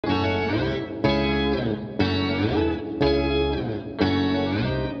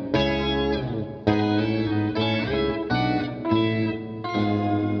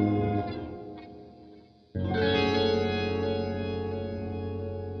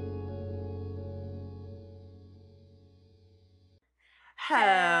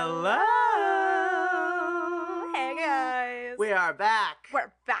Hello. Hey guys. We are back.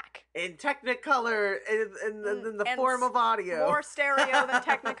 We're back. In Technicolor, in the form of audio. More stereo than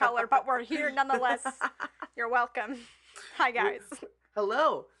Technicolor, but we're here nonetheless. You're welcome. Hi guys.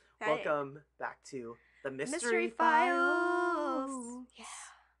 Hello. Hey. Welcome back to the Mystery Files. Yeah.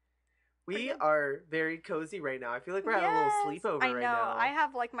 We are very cozy right now. I feel like we're having a little sleepover right now. I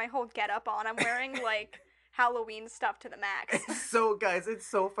have like my whole getup on. I'm wearing like Halloween stuff to the max. Guys, it's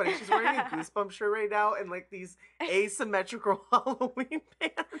so funny. She's wearing a Goosebumps shirt right now and like these asymmetrical Halloween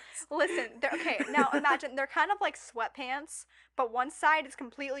pants. Listen, okay, now imagine they're kind of like sweatpants, but one side is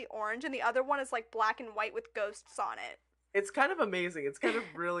completely orange and the other one is like black and white with ghosts on it. It's kind of amazing. It's kind of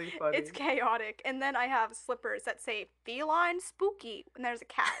really funny. It's chaotic. And then I have slippers that say feline spooky, and there's a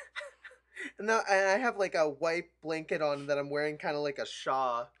cat. And I have like a white blanket on that I'm wearing, kind of like a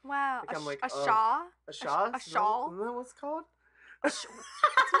shawl. Wow, like a shawl? A shawl? A shawl? Isn't that what it's called? It's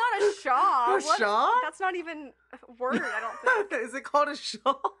not a shawl. A shawl? That's not even a word, I don't think. Is it called a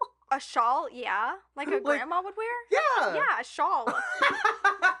shawl? A shawl, yeah. Like a grandma would wear? Yeah. Yeah, a shawl.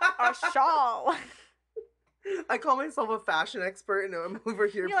 A shawl. I call myself a fashion expert, and I'm over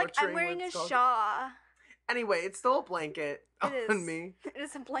here You're like, butchering I'm wearing a called. shawl. Anyway, it's still a blanket on me. It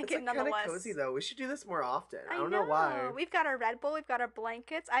is a blanket it's like nonetheless. Kind of cozy though. We should do this more often. I don't know know why. We've got our Red Bull. We've got our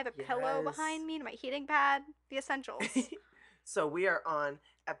blankets. I have a pillow behind me and my heating pad. The essentials. So we are on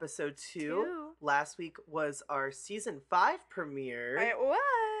episode 2. Last week was our season 5 premiere. It was.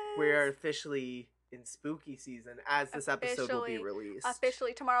 We are officially in spooky season as this episode will be released.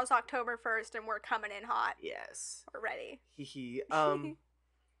 Officially, tomorrow's October 1st, and we're coming in hot. Yes. We're ready. Hee.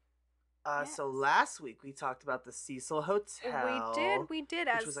 So last week we talked about the Cecil Hotel. We did.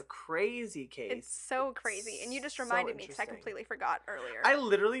 Which was a crazy case. It's so crazy, and you just reminded me because I completely forgot earlier. I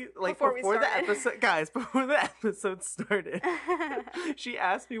literally before the episode, guys, before the episode started, she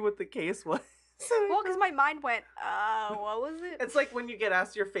asked me what the case was. Well, because my mind went, what was it? It's like when you get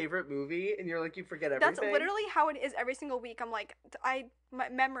asked your favorite movie and you're like, you forget everything. That's literally how it is every single week. I'm like, my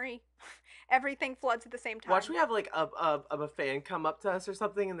memory, everything floods at the same time. Watch me have like a fan come up to us or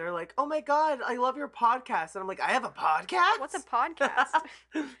something and they're like, oh my God, I love your podcast. And I'm like, I have a podcast? What's a podcast?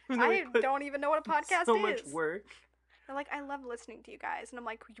 I don't even know what a podcast is. So much work. They're like, I love listening to you guys. And I'm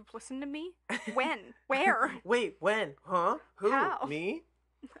like, you listen to me? When? Where? Wait, when? Huh? Who? How? Me?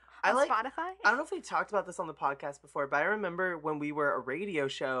 Spotify? I don't know if we talked about this on the podcast before, but I remember when we were a radio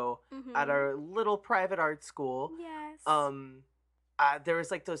show at our little private art school. Yes. There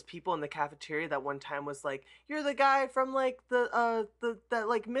was like those people in the cafeteria that one time was like, "You're the guy from like that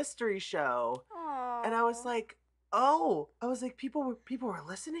like mystery show," Aww. and I was like, "Oh," I was like, people were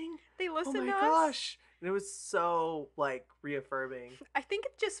listening. They listened to us. Oh my gosh. And it was so, like, reaffirming. I think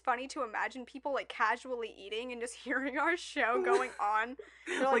it's just funny to imagine people, like, casually eating and just hearing our show going on.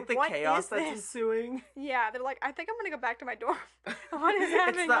 Like the chaos that's ensuing. Yeah, they're like, I think I'm gonna go back to my dorm. What is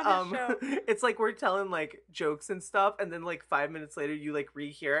happening on the show? It's like we're telling, like, jokes and stuff, and then, like, 5 minutes later, you, like,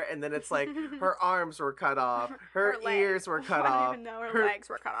 rehear it, and then it's like, her arms were cut off, her ears were cut off. I don't even know, her legs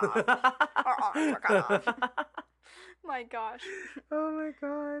were cut off. Her arms were cut off. My gosh. Oh my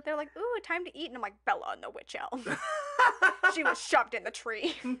God. They're like, ooh, time to eat. And I'm like, Bella and the Witch Elm. She was shoved in the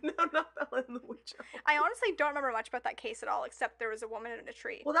tree. No, not Bella and the Witch Elm. I honestly don't remember much about that case at all, except there was a woman in a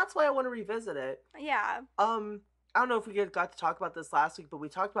tree. Well, that's why I want to revisit it. Yeah. I don't know if we got to talk about this last week, but we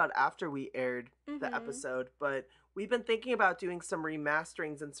talked about it after we aired the episode. But we've been thinking about doing some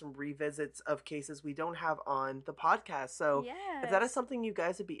remasterings and some revisits of cases we don't have on the podcast. So if that is something you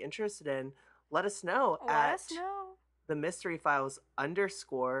guys would be interested in, let us know. Let us know. The Mystery Files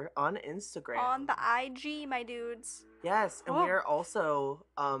 _ on Instagram. On the IG, my dudes. Yes, and we are also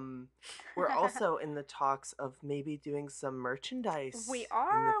in the talks of maybe doing some merchandise. We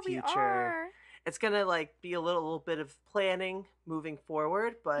are. In the future. We are. It's gonna like be a little bit of planning moving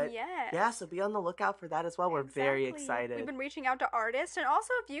forward, but yeah, so be on the lookout for that as well. We're very excited. We've been reaching out to artists, and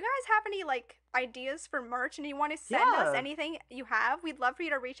also if you guys have any like ideas for merch and you want to send us anything you have, we'd love for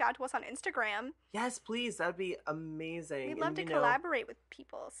you to reach out to us on Instagram. Yes, please, that'd be amazing. We'd love to collaborate with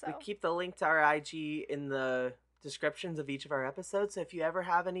people. So we keep the link to our IG in the descriptions of each of our episodes. So if you ever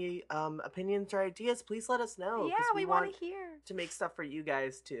have any opinions or ideas, please let us know. Yeah, we want to hear. To make stuff for you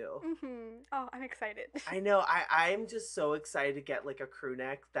guys too. Oh, I'm excited. I know. I'm just so excited to get like a crew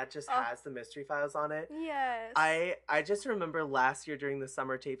neck that just has the Mystery Files on it. Yes. I just remember last year during the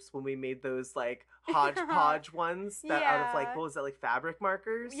summer tapes when we made those like hodgepodge ones that out of like, what was that, like fabric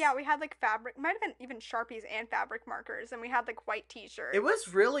markers? Yeah, we had like fabric, might have been even Sharpies and fabric markers, and we had like white t-shirts. It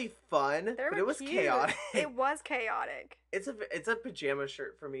was really fun, but it was chaotic. It was chaotic. It's a pajama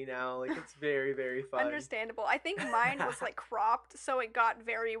shirt for me now. Like, it's very, very fun. Understandable. I think mine was like cropped, so it got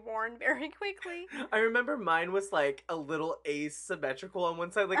very worn very quickly. I remember mine was like a little asymmetrical on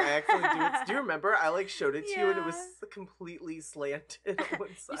one side. Like, I actually do you remember? I like showed it to you and it was completely slanted on one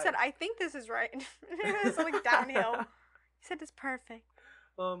side. You said, I think this is right. It was like downhill. You said it's perfect.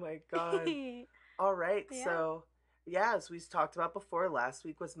 Oh my god. All right, so yeah, as we talked about before, last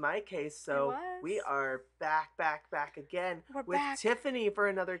week was my case, so we are back again with Tiffany for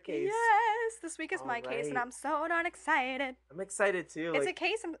another case. Yes, this week is my case, and I'm so darn excited. I'm excited too. It's a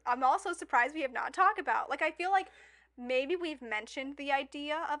case I'm also surprised we have not talked about. Like, I feel like maybe we've mentioned the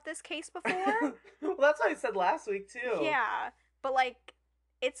idea of this case before. Well, that's what I said last week too. Yeah, but like,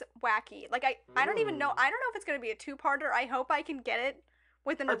 it's wacky. Like, I don't even know. I don't know if it's going to be a two-parter. I hope I can get it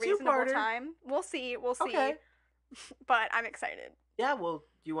within a reasonable time. We'll see. Okay. But I'm excited. Yeah, well,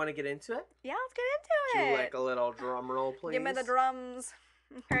 do you want to get into it? Yeah, let's get into it. Do you like a little drum roll, please? Give me the drums.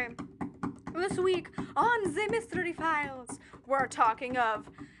 Okay. This week on The Mystery Files, we're talking of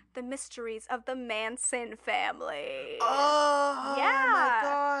the mysteries of the Manson family. Oh, yeah. Oh my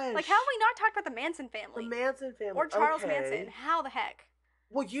gosh. Like, how have we not talked about the Manson family? The Manson family. Or Charles Manson. How the heck?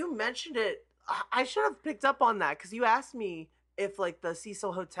 Well, you mentioned it. I should have picked up on that because you asked me if like the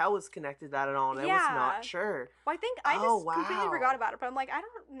Cecil Hotel was connected to that at all, and I was not sure. Well, I think I just completely forgot about it, but I'm like, I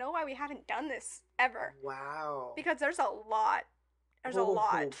don't know why we haven't done this ever. Wow. Because there's a lot. There's a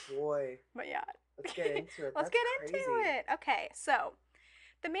lot. Oh boy. But yeah. Let's get into it. Let's get into it. Okay, so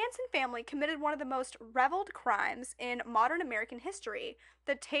the Manson family committed one of the most reveled crimes in modern American history,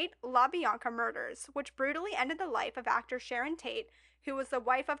 the Tate LaBianca murders, which brutally ended the life of actor Sharon Tate, who was the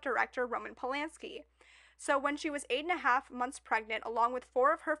wife of director Roman Polanski. So when she was 8.5 months pregnant, along with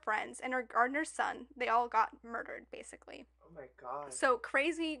 4 of her friends and her gardener's son, they all got murdered, basically. Oh my god. So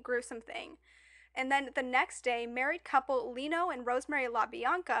crazy, gruesome thing. And then the next day, married couple Lino and Rosemary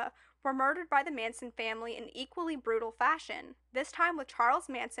LaBianca were murdered by the Manson family in equally brutal fashion, this time with Charles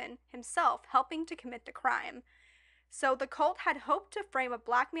Manson himself helping to commit the crime. So the cult had hoped to frame a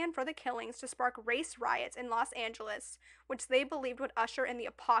black man for the killings to spark race riots in Los Angeles, which they believed would usher in the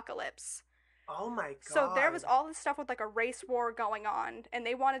apocalypse. Oh my god. So there was all this stuff with like a race war going on, and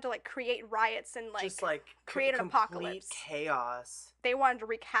they wanted to like create riots and like, just, like create an apocalypse. Chaos. They wanted to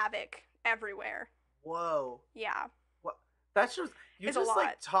wreak havoc everywhere. Whoa. Yeah. What? That's just it's just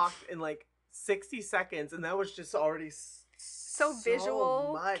like talked in like 60 seconds, and that was just already so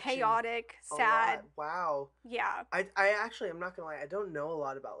visual, chaotic, sad. Wow. Yeah. I actually, I'm not gonna lie, I don't know a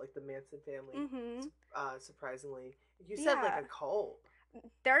lot about like the Manson family. Surprisingly, you said like a cult.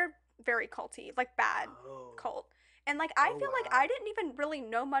 They're very culty, like bad cult. And like I feel like I didn't even really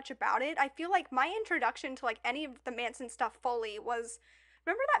know much about it. I feel like my introduction to like any of the Manson stuff fully was,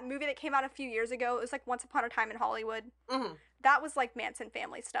 remember that movie that came out a few years ago? It was like Once Upon a Time in Hollywood. That was like Manson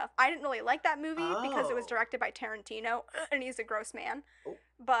family stuff. I didn't really like that movie because it was directed by Tarantino and he's a gross man.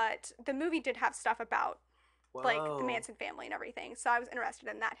 But the movie did have stuff about like the Manson family and everything. So I was interested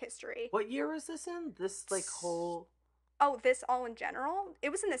in that history. What year was this in? This like whole... Oh, this all in general?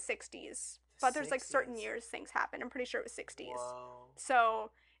 It was in the 60s. But there's like certain years things happen. I'm pretty sure it was 60s. Whoa. So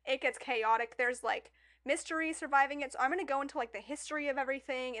it gets chaotic. There's like mystery surviving it. So I'm going to go into like the history of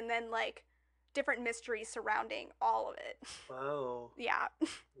everything and then like different mysteries surrounding all of it. Whoa. Yeah.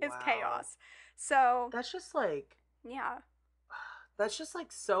 It's chaos. So that's just like... Yeah. That's just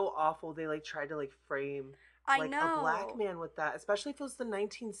like so awful. They like tried to like frame a black man with that, especially if it was the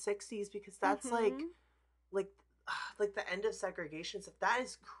 1960s, because that's like the end of segregation stuff. That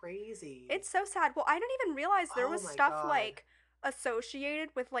is crazy. It's so sad. Well, I didn't even realize there was stuff like associated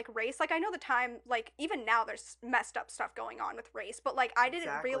with like race. Like I know the time, like even now there's messed up stuff going on with race, but like I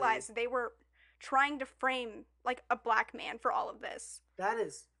didn't realize they were trying to frame like a black man for all of this. That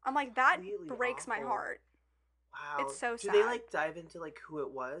is I'm like, that breaks my heart. Wow. It's so sad. Do they like dive into like who it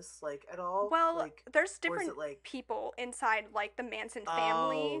was like at all? Well, like, there's different people inside like the Manson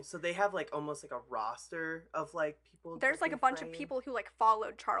family. Oh, so they have like almost like a roster of like people. There's like a bunch of people who like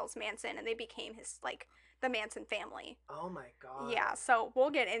followed Charles Manson and they became his like the Manson family. Oh my god. Yeah, so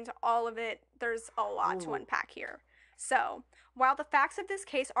we'll get into all of it. There's a lot to unpack here. So, while the facts of this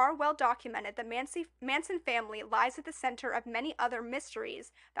case are well documented, the Manson family lies at the center of many other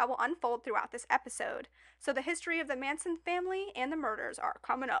mysteries that will unfold throughout this episode. So, the history of the Manson family and the murders are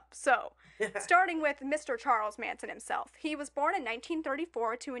coming up. So, starting with Mr. Charles Manson himself. He was born in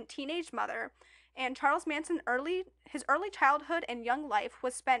 1934 to a teenage mother, and Charles Manson his early childhood and young life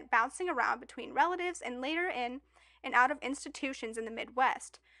was spent bouncing around between relatives and later in and out of institutions in the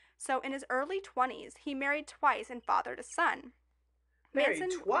Midwest. So in his early 20s, he married twice and fathered a son. Married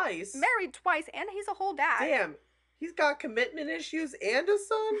Manson twice? married twice, and he's a whole dad. Damn. He's got commitment issues and a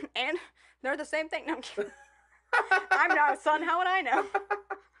son? And they're the same thing. No, I'm kidding. I'm not a son. How would I know?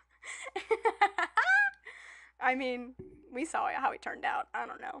 I mean, we saw how he turned out. I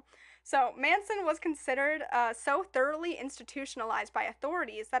don't know. So, Manson was considered so thoroughly institutionalized by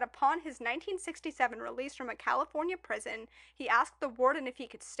authorities that upon his 1967 release from a California prison, he asked the warden if he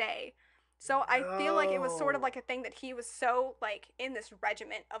could stay. So, I feel like it was sort of like a thing that he was so, like, in this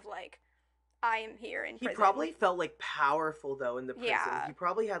regiment of, like, I am here in prison. He probably felt, like, powerful, though, in the prison. Yeah. He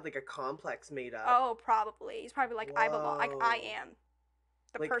probably had, like, a complex made up. Oh, probably. He's probably like, I belong. Like, I am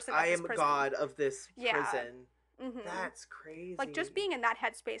the like, person of I this am prison. God of this Yeah. prison. Mm-hmm. That's crazy. Like, just being in that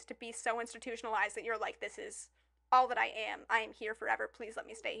headspace to be so institutionalized that you're like, this is all that I am. I am here forever. Please let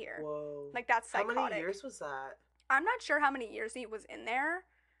me stay here. Whoa. Like, that's psychotic. How many years was that? I'm not sure how many years he was in there,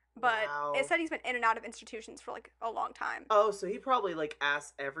 but it said he's been in and out of institutions for, like, a long time. Oh, so he probably, like,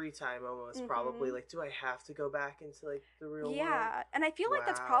 asked every time almost, probably, like, do I have to go back into, like, the real world? Yeah, and I feel like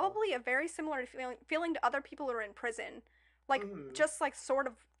that's probably a very similar feeling to other people who are in prison. Like, just, like, sort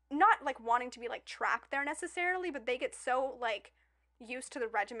of, not, like, wanting to be, like, trapped there necessarily, but they get so, like, used to the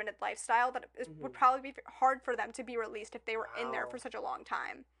regimented lifestyle that it would probably be hard for them to be released if they were in there for such a long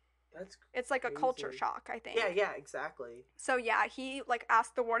time. It's like a culture shock, I think. Yeah, exactly. So yeah, he like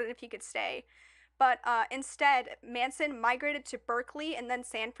asked the warden if he could stay, but instead Manson migrated to Berkeley and then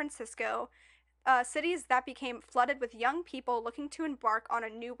San Francisco, cities that became flooded with young people looking to embark on a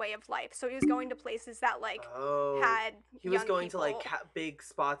new way of life. So he was going to places that like had he was going to like big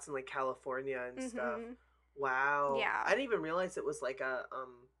spots in like California and stuff. Wow. Yeah. I didn't even realize it was like a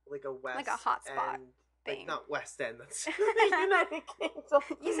west, like a hot spot thing. Like, not West End. That's the United Kingdom.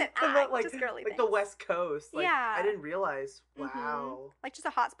 You said like, just girly like things. the West Coast. Like, yeah. I didn't realize. Wow. Like just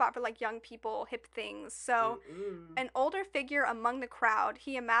a hot spot for like young people, hip things. So, an older figure among the crowd,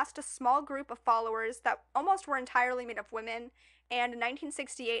 he amassed a small group of followers that almost were entirely made of women, and in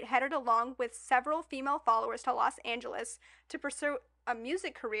 1968 headed along with several female followers to Los Angeles to pursue a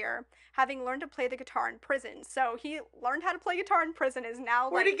music career, having learned to play the guitar in prison. So he learned how to play guitar in prison, is now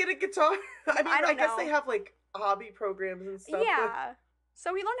like... Where'd he get a guitar? I mean, I guess they have like hobby programs and stuff. Yeah.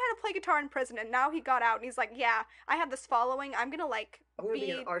 So he learned how to play guitar in prison, and now he got out and he's like, yeah, I have this following, I'm gonna like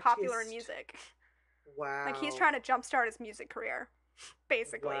be popular in music. Wow. Like he's trying to jumpstart his music career.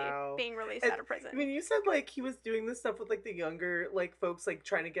 Basically, being released out of prison. I mean, you said like he was doing this stuff with like the younger like folks, like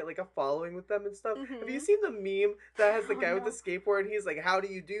trying to get like a following with them and stuff. Have you seen the meme that has the guy with the skateboard? And he's like, "How do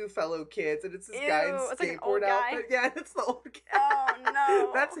you do, fellow kids?" And it's this guy in skateboard outfit. Yeah, it's the old guy. Oh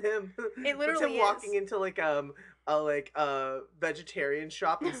no, that's him. It literally That's him walking into like a vegetarian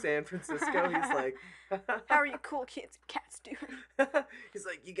shop in San Francisco. He's like, "How are you, cool kids and cats doing?" He's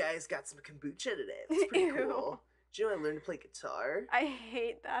like, "You guys got some kombucha today. That's pretty cool." Do you know I learned to play guitar? I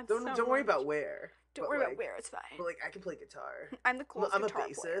hate that. Don't worry about where. Don't worry about where. It's fine. But like, I can play guitar. I'm the coolest guitar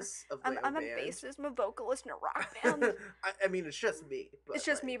I'm player. a bassist of my own I'm a band. bassist. I'm a vocalist in a rock band. I mean, it's just me. But it's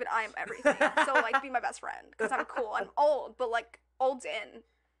just me, but I am everything. So like, be my best friend because I'm cool. I'm old, but like, old's in.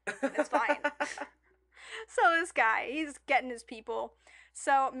 It's fine. So this guy, he's getting his people.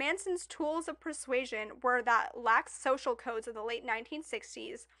 So Manson's tools of persuasion were that lax social codes of the late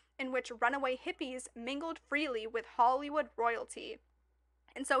 1960s, in which runaway hippies mingled freely with Hollywood royalty.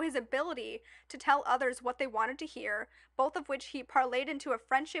 And so his ability to tell others what they wanted to hear, both of which he parlayed into a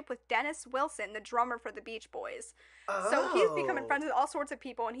friendship with Dennis Wilson, the drummer for the Beach Boys. Oh. So he's becoming friends with all sorts of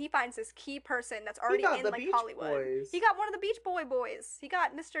people, and he finds this key person that's already in like Beach Hollywood. Boys. He got one of the Beach Boys. He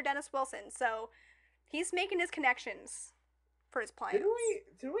got Mr. Dennis Wilson. So he's making his connections for his plans.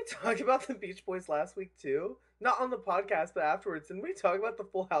 Didn't we talk about the Beach Boys last week too? Not on the podcast, but afterwards. Didn't we talk about the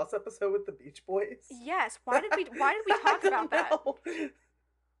Full House episode with the Beach Boys? Yes. Why did we talk about that?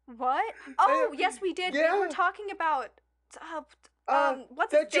 What? Oh, yes, we did. Yeah. We were talking about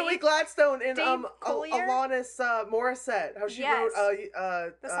what's his Joey Gladstone and Alanis Morissette. How she wrote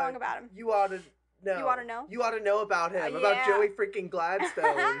the song about him. You ought to know. You ought to know. You ought to know about him. About Joey freaking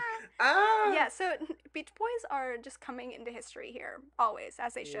Gladstone. Yeah, so Beach Boys are just coming into history here, always,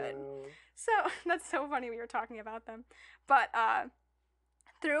 as they should. Yeah. So, that's so funny we were talking about them. But,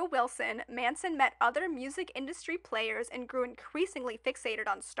 through Wilson, Manson met other music industry players and grew increasingly fixated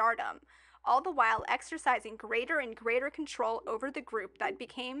on stardom, all the while exercising greater and greater control over the group that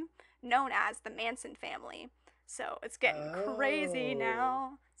became known as the Manson Family. So, it's getting crazy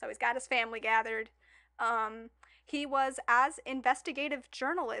now. So, he's got his family gathered. He was, as investigative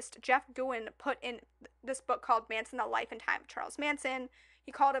journalist Jeff Guin put in this book called Manson, The Life and Time of Charles Manson,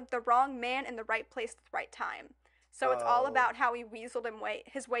 he called him the wrong man in the right place at the right time. So it's all Oh. about how he weaseled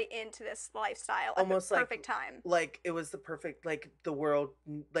his way into this lifestyle at the Almost perfect time. like it was the perfect, like the world,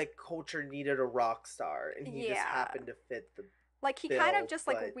 like culture needed a rock star and he just Yeah. happened to fit the Like he kind of bill, just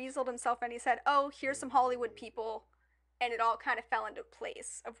like but weaseled himself and he said, "Oh, here's some Hollywood people." And it all kind of fell into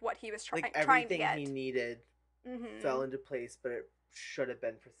place of what he was like trying to everything he get. needed fell Mhm. into place, but it should have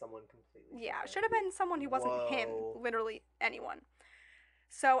been for someone completely Yeah, different. should have been someone who wasn't him, Whoa. literally anyone.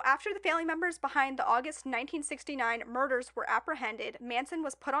 So, after the family members behind the August 1969 murders were apprehended, Manson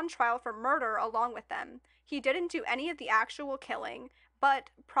was put on trial for murder along with them. He didn't do any of the actual killing, but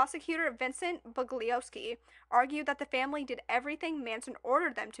prosecutor Vincent Bugliosi argued that the family did everything Manson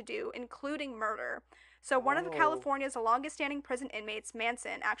ordered them to do, including murder. So, one of Oh. California's longest standing prison inmates,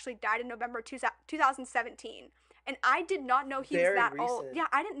 Manson, actually died in November 2017. And I did not know he was Very that old. recent. Yeah,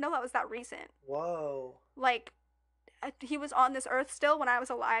 I didn't know that was that recent. Whoa. Like, he was on this earth still when I was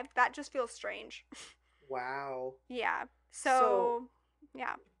alive. That just feels strange. Wow. Yeah. So, So,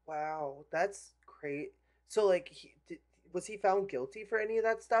 yeah. wow, that's great. So, like, was he found guilty for any of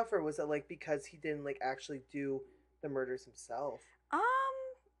that stuff, or was it like because he didn't like actually do the murders himself? Um,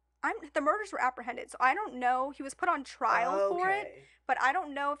 the murders were apprehended, so I don't know. He was put on trial for it, Okay. but I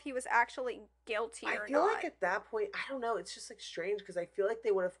don't know if he was actually guilty I or feel like not. at that point, I don't know. It's just like strange because I feel like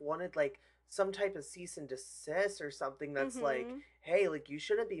they would have wanted like some type of cease and desist or something that's like, Mhm. hey, like you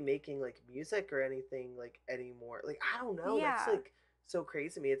shouldn't be making like music or anything like anymore. Like I don't know. That's Yeah. like so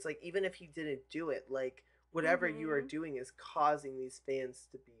crazy to me. It's like even if he didn't do it, like whatever you are Mhm. doing is causing these fans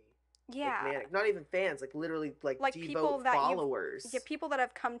to be like Yeah. manic. Not even fans, like literally like Like people devote that yeah, followers. people that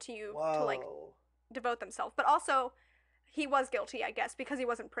have come to you to like Whoa. devote themselves. But also he was guilty, I guess, because he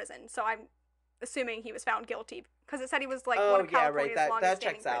was in prison. So I'm assuming he was found guilty because it said he was like one Oh of yeah, right. California's longest That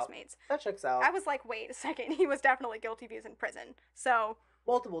standing checks out. prisonmates. That checks I out. was like, wait a second, he was definitely guilty if he was in prison. So,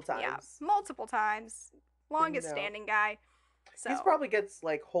 Multiple yeah, times. multiple times. And you Longest know. standing guy. He's So, probably gets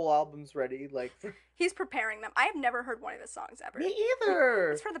like whole albums ready, like for he's preparing them. I have never heard one of his songs ever. me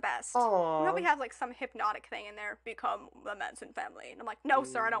either. It's for the best. He Aw. probably has like some hypnotic thing in there. Become the Manson family. And I'm like, no,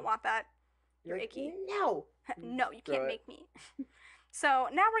 sir, I don't Mm. want that. You're You're like, icky. no. No, you Throw can't it. make me. So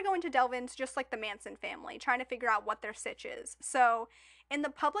now we're going to delve into just like the Manson family, trying to figure out what their sitch is. So, in the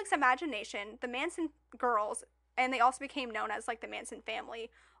public's imagination, the Manson girls, and they also became known as like the Manson family,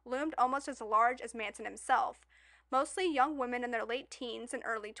 loomed almost as large as Manson himself. Mostly young women in their late teens and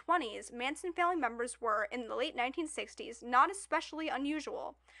early 20s, Manson family members were, in the late 1960s, not especially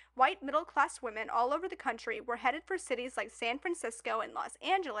unusual. White middle class women all over the country were headed for cities like San Francisco and Los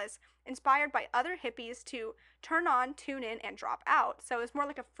Angeles, inspired by other hippies to turn on, tune in, and drop out. So it was more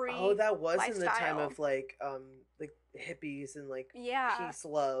like a Oh, free that was in the time lifestyle. of like hippies and like Yeah. peace,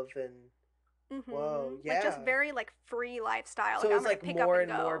 love, and whoa, Like just yeah. very like free lifestyle. Like So I'm it's gonna like pick up more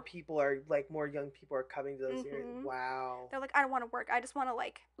and and more go. people are like more young people are coming to those areas. Mhm. Wow. They're like, I don't want to work. I just want to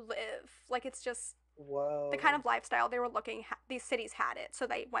like live. Like it's just the kind Whoa. of lifestyle they were looking. These cities had it, so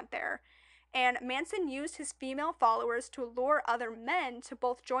they went there. And Manson used his female followers to lure other men to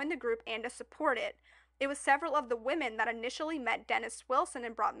both join the group and to support it. It was several of the women that initially met Dennis Wilson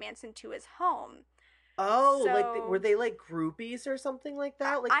and brought Manson to his home. Oh, like were So they like groupies or something like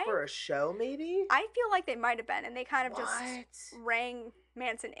that? Like I for a show, maybe? I feel like they might have been, and they kind of just What? rang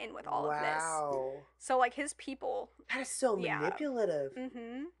Manson in with all of this. Wow. So like his people, That is so yeah. manipulative.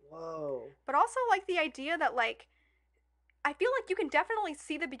 Mhm. Whoa. But also like the idea that like I feel like you can definitely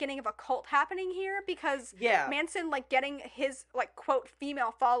see the beginning of a cult happening here because Yeah. Manson like getting his like quote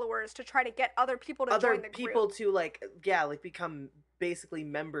female followers to try to get other people to Other join the people group. to like yeah, like become basically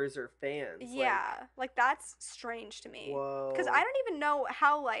members or fans. Yeah, like that's strange to Like me because I whoa. don't even know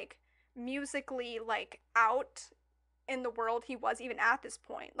how like musically like out in the world he was even at this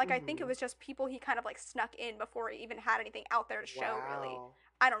point. Like I think it Mhm. was just people he kind of like snuck in before he even had anything out there to show really. Wow.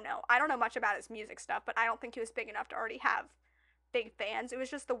 I don't know. I don't know much about his music stuff, but I don't think he was big enough to already have big fans. It was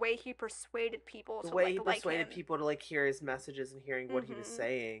just the way he persuaded people The to way he like persuaded him. people to like hear his messages and hearing what he was Mhm.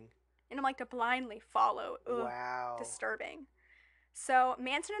 saying. And like to blindly follow. Ugh, Wow. disturbing. So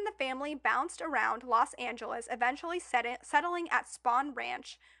Manson and the family bounced around Los Angeles, eventually settling at Spawn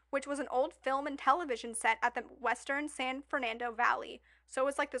Ranch, which was an old film and television set at the western San Fernando Valley. So it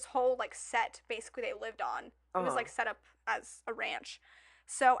was like this whole like set basically they lived on. It was Uh-huh. like set up as a ranch.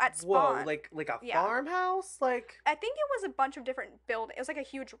 So at Whoa, Spawn, like a yeah. farmhouse? Like I think it was a bunch of different buildings. It was like a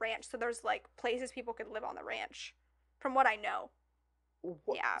huge ranch, so there's like places people could live on the ranch, from what I know.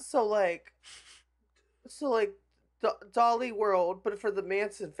 Yeah. so like Dolly World, but for the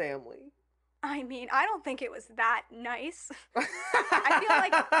Manson family. I mean, I don't think it was that nice. I feel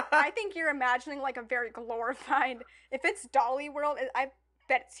like I think you're imagining like a very glorified. If it's Dolly World, I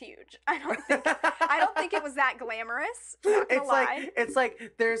bet it's huge. I don't think it was that glamorous. Not gonna lie. It's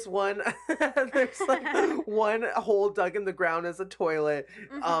like there's one there's like one hole dug in the ground as a toilet.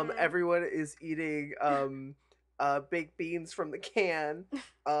 Everyone is eating baked beans from the can.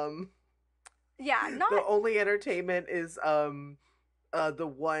 Yeah, the only entertainment is the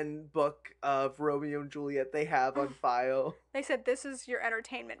one book of Romeo and Juliet they have on file. They said, this is your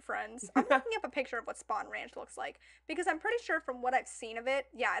entertainment, friends. I'm looking up a picture of what Spawn Ranch looks like, because I'm pretty sure from what I've seen of it,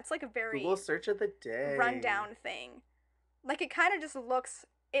 yeah, it's like a very Google search of the day rundown thing. Like, it kind of just looks,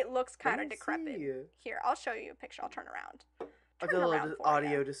 kind of decrepit. See. Here, I'll show you a picture. I'll turn around. I'll do a little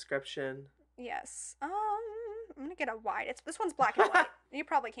audio description. Yes. I'm gonna get a wide. This one's black and white. You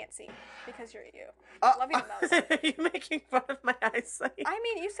probably can't see because you're you. Love you the most. You're making fun of my eyesight. I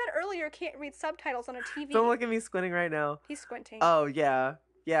mean, you said earlier you can't read subtitles on a TV. Don't look at me squinting right now. He's squinting. Oh yeah,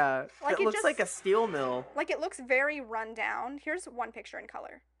 yeah. Like it looks like a steel mill. Like it looks very run down. Here's one picture in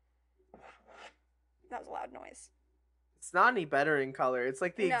color. That was a loud noise. It's not any better in color. It's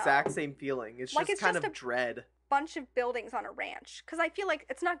like the exact same feeling. It's like just kind of dread. Bunch of buildings on a ranch, because I feel like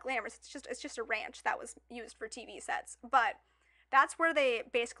it's not glamorous. It's just a ranch that was used for TV sets, but that's where they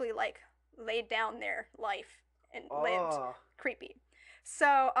basically like laid down their life and lived. Creepy.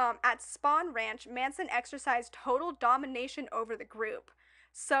 So at Spawn Ranch, Manson exercised total domination over the group.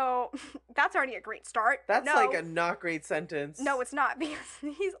 So that's already a great start. That's like a not great sentence. No, it's not, because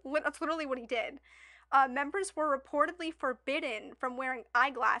that's literally what he did. Members were reportedly forbidden from wearing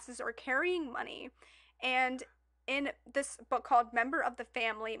eyeglasses or carrying money, and in this book called Member of the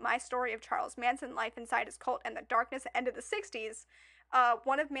Family, My Story of Charles Manson, Life Inside His Cult and the Darkness End of the 60s,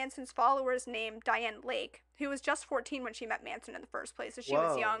 one of Manson's followers named Diane Lake, who was just 14 when she met Manson in the first place, so she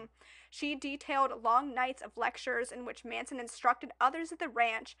was young. She detailed long nights of lectures in which Manson instructed others at the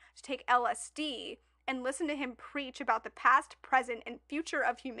ranch to take LSD and listen to him preach about the past, present, and future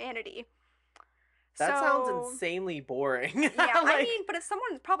of humanity. That sounds insanely boring. Yeah, I mean, but if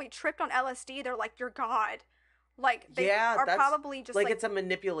someone's probably tripped on LSD, they're like, you're God. Like, they are probably just like it's a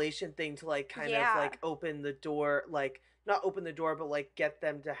manipulation thing to like kind of like open the door, like not open the door, but like get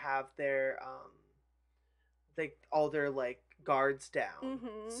them to have their all their like guards down,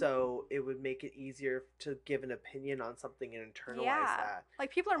 so it would make it easier to give an opinion on something and internalize that.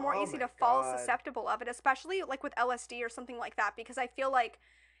 Like people are more easy to fall susceptible of it, especially like with LSD or something like that, because I feel like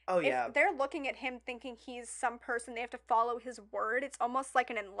if they're looking at him thinking he's some person, they have to follow his word. It's almost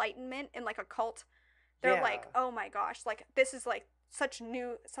like an enlightenment in like a cult. They're like, oh my gosh, like this is like something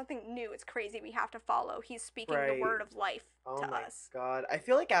new. It's crazy. We have to follow. He's speaking the word of life to us. Oh my God. I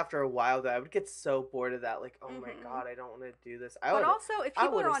feel like after a while though, I would get so bored of that. Like, oh my God, I don't want to do this. But also, if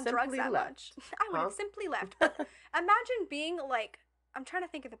people are on drugs that much, I would have simply left. But imagine being like, I'm trying to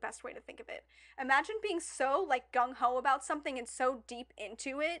think of the best way to think of it. Imagine being so like gung-ho about something and so deep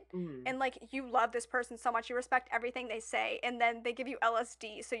into it, and like you love this person so much, you respect everything they say, and then they give you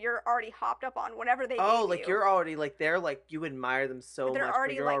LSD, so you're already hopped up on whatever they gave like you're already like they're like you admire them so much,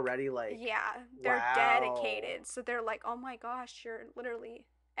 but you're already like they're dedicated, so they're like, oh my gosh, you're literally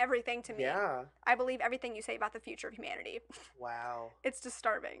everything to me. Yeah, I believe everything you say about the future of humanity. Wow, it's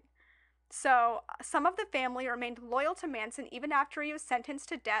disturbing. So, some of the family remained loyal to Manson even after he was sentenced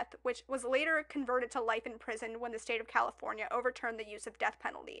to death, which was later converted to life in prison when the state of California overturned the use of death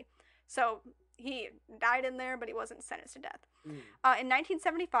penalty. So, he died in there, but he wasn't sentenced to death. In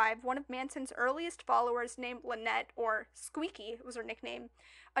 1975, one of Manson's earliest followers named Lynette, or Squeaky was her nickname,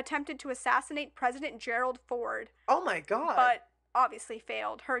 attempted to assassinate President Gerald Ford. Oh my God. But obviously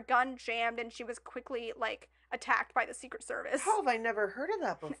failed. Her gun jammed and she was quickly, attacked by the Secret Service. How have I never heard of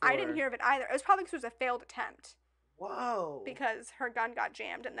that before? I didn't hear of it either. It was probably because it was a failed attempt. Whoa. Because her gun got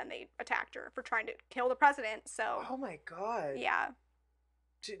jammed and then they attacked her for trying to kill the president, so... Oh my God. Yeah.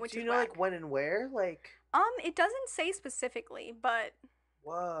 Do you know, when and where? It doesn't say specifically, but...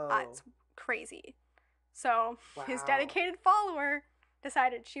 Whoa. It's crazy. So, his dedicated follower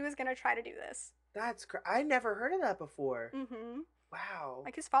decided she was gonna try to do this. That's I never heard of that before. Mm-hmm. Wow.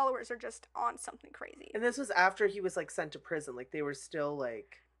 His followers are just on something crazy. And this was after he was, sent to prison. They were still,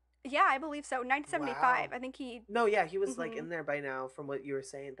 Yeah, I believe so. 1975. Wow. I think he... No, yeah, he was, in there by now from what you were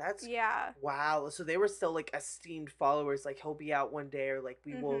saying. That's... Yeah. Wow. So they were still, esteemed followers. He'll be out one day, or,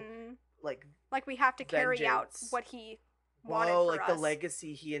 we will, we have to carry out what he wanted for us. the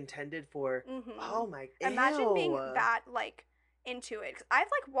legacy he intended for. Mm-hmm. Oh, my... Imagine being that, into it, because I've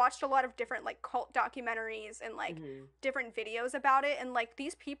watched a lot of different cult documentaries and different videos about it, and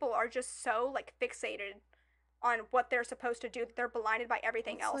these people are just so fixated on what they're supposed to do that they're blinded by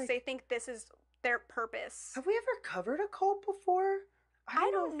everything else. They think this is their purpose. Have we ever covered a cult before?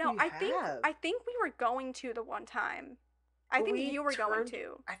 I don't know. I think we were going to the one time. I think you were going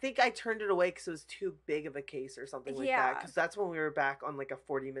to. I think I turned it away because it was too big of a case or something like that. Because that's when we were back on like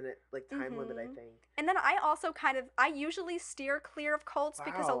a 40-minute like time limit, I think. And then I also I usually steer clear of cults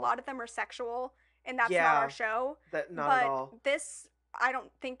because a lot of them are sexual, and that's not our show. Not at all. This, I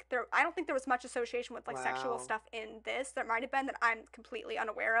don't think there was much association with like sexual stuff in this. There might have been that I'm completely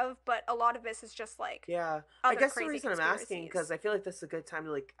unaware of, but a lot of this is just like I guess the reason I'm asking because I feel like this is a good time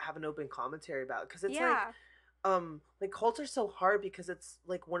to like have an open commentary about it, because it's like cults are so hard because it's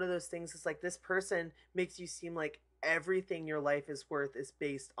like one of those things. It's like this person makes you seem like everything your life is worth is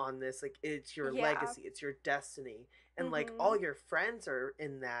based on this. Like it's your legacy, it's your destiny, and like all your friends are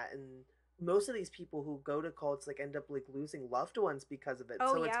in that, and most of these people who go to cults like end up like losing loved ones because of it.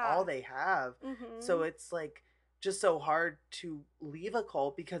 It's all they have. So it's like just so hard to leave a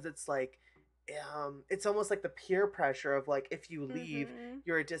cult because it's like it's almost like the peer pressure of like if you leave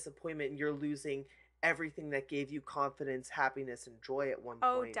you're a disappointment and you're losing everything that gave you confidence, happiness, and joy at one point.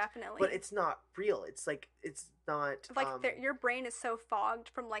 Oh, definitely. But it's not real. It's like it's not like your brain is so fogged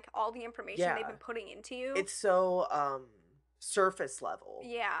from like all the information they've been putting into you. It's so surface level.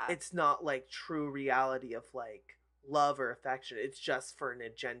 Yeah. It's not like true reality of like love or affection. It's just for an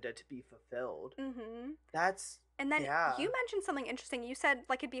agenda to be fulfilled. That's and then you mentioned something interesting. You said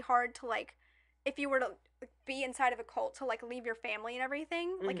like it'd be hard to like if you were to be inside of a cult to like leave your family and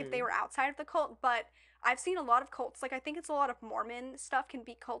everything, like if they were outside of the cult. But I've seen a lot of cults, like I think it's a lot of Mormon stuff can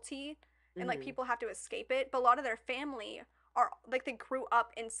be culty and like people have to escape it, but a lot of their family are like they grew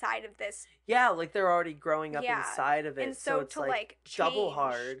up inside of this. Yeah, like they're already growing up inside of it. And so it's to like change, double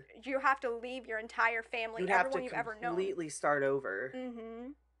hard. You have to leave your entire family, you'd everyone you've ever known. Completely start over.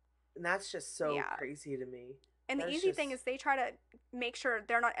 And that's just so crazy to me. And the easy thing is they try to make sure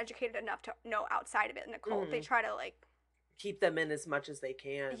they're not educated enough to know outside of it in a cult. They try to like keep them in as much as they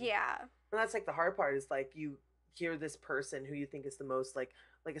can. Yeah. And that's like the hard part is like you hear this person who you think is the most like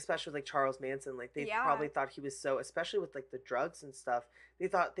especially like Charles Manson, like they probably thought he was so, especially with like the drugs and stuff, they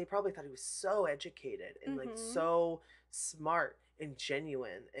probably thought he was so educated and like so smart and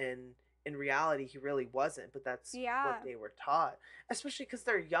genuine, and in reality he really wasn't, but that's what they were taught, especially because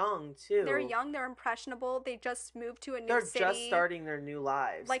they're young too. They're young, they're impressionable, they just moved to a new city, they're just starting their new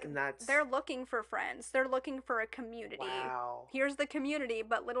lives, like, and that's they're looking for friends, they're looking for a community. Here's the community,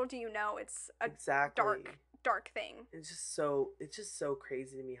 but little do you know it's a dark thing. It's just so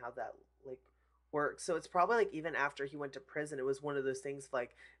crazy to me how that like works. So it's probably like even after he went to prison, it was one of those things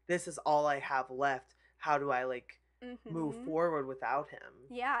like, this is all I have left, how do I like move forward without him?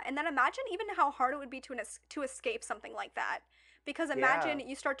 Yeah. And then imagine even how hard it would be to escape something like that, because imagine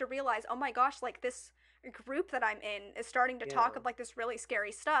you start to realize, oh my gosh, like this group that I'm in is starting to talk of like this really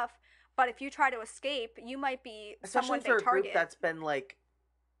scary stuff, but if you try to escape, you might be someone they target. Especially for a group that's been like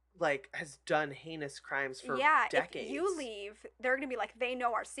has done heinous crimes for decades. If you leave, they're gonna be like, they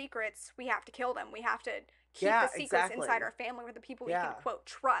know our secrets, we have to kill them, we have to keep the secrets inside our family with the people we can quote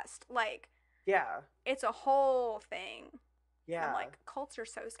trust. Like it's a whole thing. And like cults are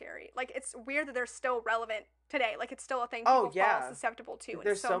so scary. Like it's weird that they're still relevant today. Like it's still a thing people fall susceptible to. Like,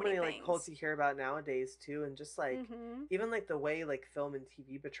 there's so many like cults you hear about nowadays too, and just like even like the way like film and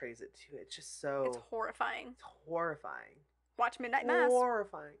TV betrays it too. It's just so it's horrifying. It's horrifying. Watch Midnight Mass.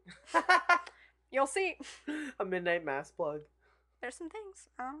 Horrifying. You'll see. A Midnight Mass plug. There's some things.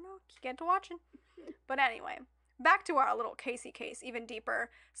 I don't know. Get to watching. But anyway, back to our little Casey case, even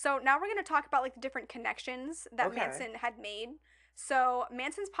deeper. So now we're going to talk about like the different connections that Manson had made. So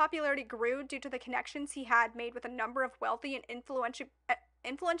Manson's popularity grew due to the connections he had made with a number of wealthy and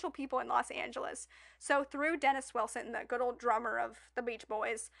influential people in Los Angeles. So through Dennis Wilson, the good old drummer of the Beach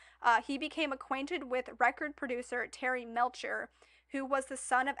Boys, he became acquainted with record producer Terry Melcher, who was the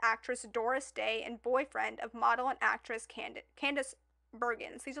son of actress Doris Day and boyfriend of model and actress Candace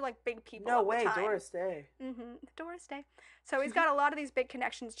Bergens. These are like big people. No way, Doris Day. Doris Day. So he's got a lot of these big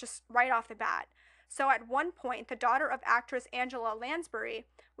connections just right off the bat. So at one point, the daughter of actress Angela Lansbury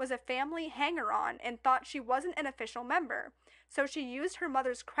was a family hanger-on and thought she wasn't an official member. So she used her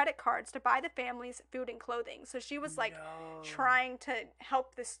mother's credit cards to buy the family's food and clothing. So she was like trying to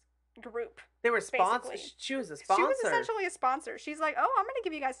help this group. They were sponsors. She was a sponsor. She was essentially a sponsor. She's like, oh, I'm going to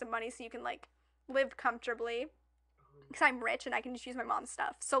give you guys some money so you can like live comfortably, because I'm rich and I can just use my mom's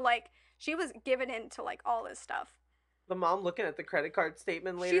stuff. So like she was given into like all this stuff. The mom looking at the credit card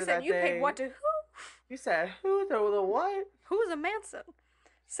statement later that day. She said, you paid what to who? You said, who? The what? Who's a Manson?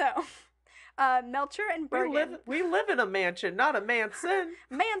 So, Melcher and Bergen. We live in a mansion, not a Manson.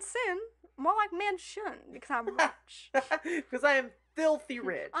 Manson? More like mansion, because I'm rich. Because I am filthy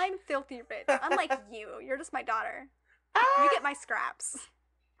rich. I'm filthy rich. Unlike you. You're just my daughter. You get my scraps.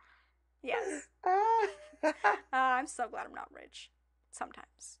 Yes. Ah. I'm so glad I'm not rich.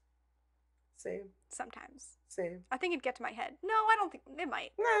 Sometimes. Same. Sometimes. Same. I think it'd get to my head. No, I don't think it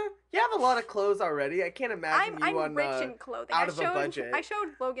might. Nah, you have a lot of clothes already. I can't imagine you I'm on rich in clothing. out of a budget. I showed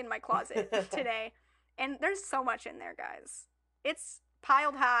Logan my closet today, and there's so much in there, guys. It's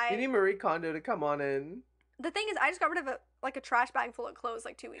piled high. You need Marie Kondo to come on in. The thing is, I just got rid of a trash bag full of clothes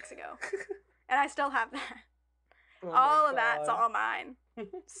like 2 weeks ago, and I still have that. Oh All of that's all mine.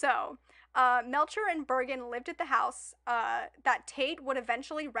 So, Melcher and Bergen lived at the house that Tate would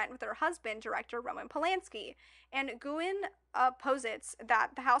eventually rent with her husband, director Roman Polanski. And Guin posits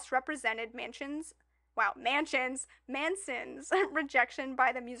that the house represented Manson's rejection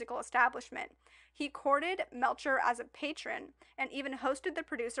by the musical establishment. He courted Melcher as a patron and even hosted the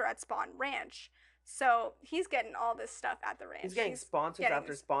producer at Spawn Ranch. So he's getting all this stuff at the ranch. He's getting sponsors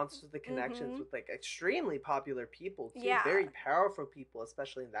after sponsors with the connections with like extremely popular people too. Yeah. Very powerful people,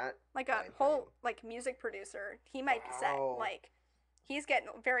 especially in that. Like a whole like music producer. He might set like he's getting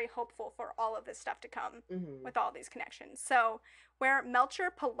very hopeful for all of this stuff to come with all these connections. So where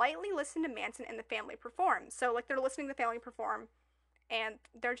Melcher politely listened to Manson and the family perform. So like they're listening to the family perform and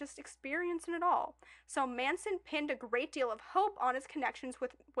they're just experiencing it all. So Manson pinned a great deal of hope on his connections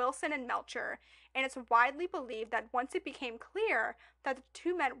with Wilson and Melcher, and it's widely believed that once it became clear that the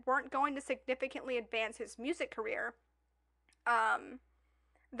two men weren't going to significantly advance his music career,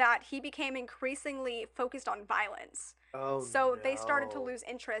 that he became increasingly focused on violence. So they started to lose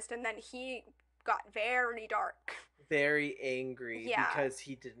interest, and then he got very dark. Very angry because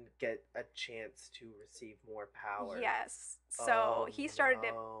he didn't get a chance to receive more power. Yes. So he started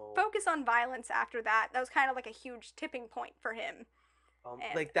to focus on violence after that. That was kind of like a huge tipping point for him.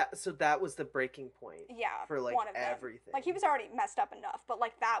 Like that. So that was the breaking point. Yeah. For like one of everything. Them. Like he was already messed up enough, but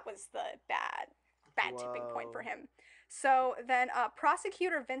like that was the bad tipping point for him. So then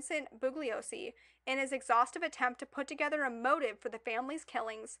prosecutor Vincent Bugliosi, in his exhaustive attempt to put together a motive for the family's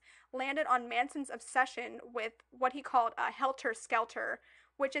killings, landed on Manson's obsession with what he called a helter skelter,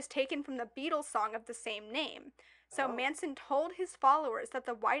 which is taken from the Beatles song of the same name. So Manson told his followers that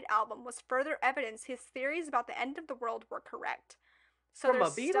the White Album was further evidence his theories about the end of the world were correct. So from a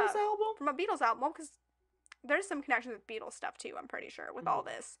Beatles album? From a Beatles album, well, because there's some connections with Beatles stuff too, I'm pretty sure, with all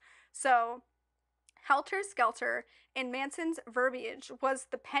this. So helter skelter, in Manson's verbiage, was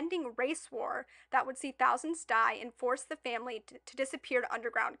the pending race war that would see thousands die and force the family to disappear to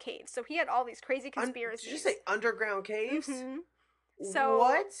underground caves. So he had all these crazy conspiracies. Did you say underground caves? Mm-hmm. So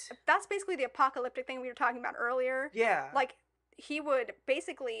what? That's basically the apocalyptic thing we were talking about earlier. Yeah. Like he would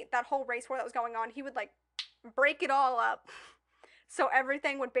basically, that whole race war that was going on, he would like break it all up. So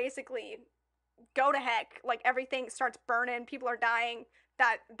everything would basically go to heck. Like everything starts burning, people are dying.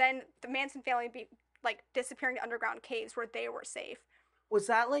 That then the Manson family would be like disappearing to underground caves where they were safe. Was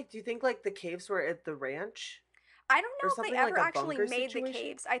that like, do you think like the caves were at the ranch? I don't know if they ever like actually made situation? The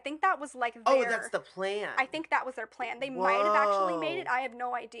caves. I think that was like their... Oh, that's the plan. I think that was their plan. They might have actually made it. I have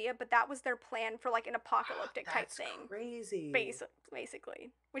no idea, but that was their plan for like an apocalyptic type thing. That's crazy.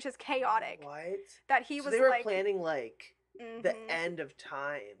 Basically. Which is chaotic. What? That he was they were planning like the end of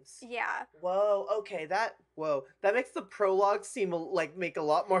times. Yeah. Whoa, okay, that makes the prologue seem like make a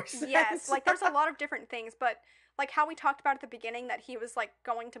lot more sense. Yes, like there's a lot of different things, but like how we talked about at the beginning that he was like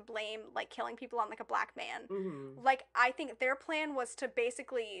going to blame like killing people on like a black man. Mm-hmm. Like I think their plan was to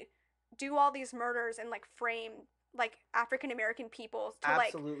basically do all these murders and like frame like African American people to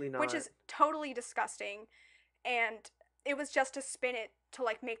Absolutely not. Which is totally disgusting, and it was just to spin it to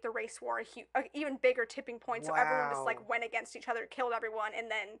like make the race war a even bigger tipping point. So everyone just like went against each other, killed everyone, and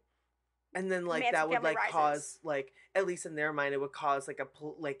then like Manson that would like rises. cause like, at least in their mind, it would cause like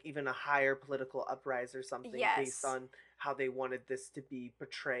like even a higher political uprising or something based on how they wanted this to be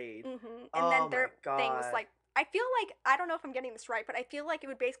portrayed. Mm-hmm. And then their thing was like, I feel like, I don't know if I'm getting this right, but I feel like it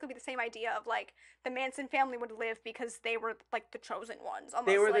would basically be the same idea of like the Manson family would live because they were like the chosen ones. Almost.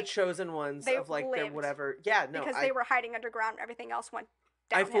 They were like, the chosen ones of like their whatever. Yeah, no, because they were hiding underground and everything else went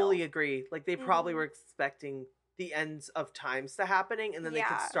downhill. I fully agree. Like they probably were expecting the ends of times to happening, and then they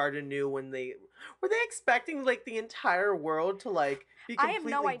could start anew when they were they expecting like the entire world to like be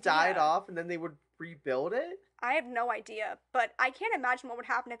completely died off, and then they would rebuild it. I have no idea, but I can't imagine what would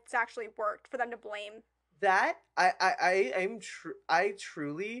happen if it's actually worked for them to blame. That I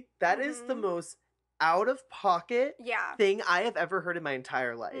truly that is the most out of pocket thing I have ever heard in my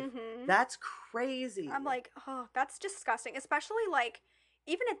entire life. That's crazy. I'm like, oh, that's disgusting. Especially like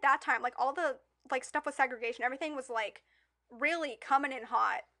even at that time, like all the like stuff with segregation, everything was like really coming in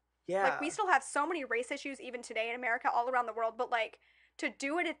hot. Yeah. Like we still have so many race issues even today in America, all around the world, but like to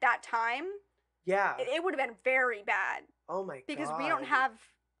do it at that time, it would have been very bad. Oh my god. Because we don't have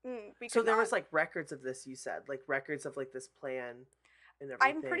We So could there not. was like records of this, you said, like records of like this plan and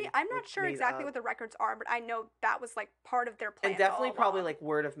I'm everything, like not sure made exactly up. what the records are, but I know that was like part of their And plans definitely all probably along. like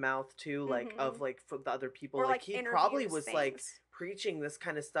word of mouth too, like Mm-hmm. of like for the other people. Or Like like he probably interviews, was like things. preaching this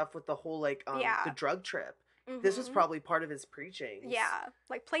kind of stuff with the whole like the Yeah. drug trip. This was Mm-hmm. probably part of his preachings. Yeah.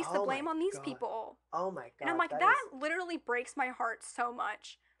 Like place the Oh my blame on these god. people. Oh my And I'm god. like, that literally breaks my heart so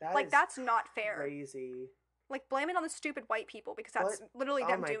much. That Like, is that's not fair. crazy. Like, blame it on the stupid white people because What? that's literally Oh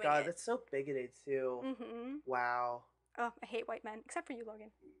them my doing god, it. that's so bigoted too. Mm-hmm. Wow. Oh, I hate white men. Except for you,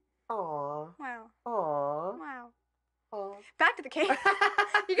 Logan. Aw. Wow. Aw. Wow. Aw. Back to the case.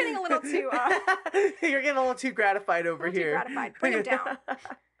 You're getting a little too, You're getting a little too gratified a over little too here. gratified. Bring him down.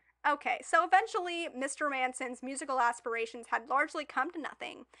 Okay, so eventually, Mr. Manson's musical aspirations had largely come to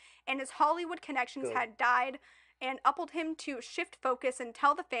nothing, and his Hollywood connections Good. had died, and upelled him to shift focus and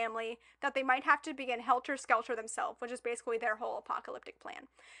tell the family that they might have to begin helter skelter themselves, which is basically their whole apocalyptic plan.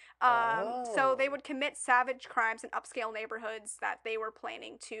 So they Oh. would commit savage crimes in upscale neighborhoods that they were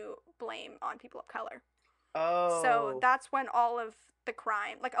planning to blame on people of color. So Oh. that's when all of the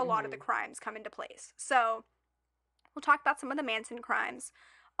crime, like a lot of the Mhm. crimes, come into place. So we'll talk about some of the Manson crimes.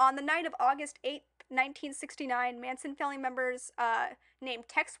 On the night of August 8th, 1969, Manson family members named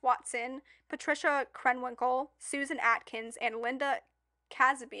Tex Watson, Patricia Krenwinkel, Susan Atkins, and Linda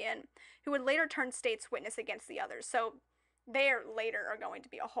Kasabian, who would later turn state's witness against the others. So they later are going to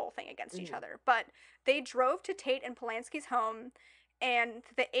be a whole thing against each Mhm. other. But they drove to Tate and Polanski's home, and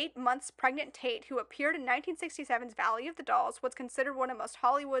the 8 months pregnant Tate, who appeared in 1967's Valley of the Dolls, was considered one of most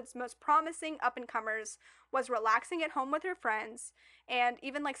Hollywood's most promising up-and-comers, was relaxing at home with her friends, and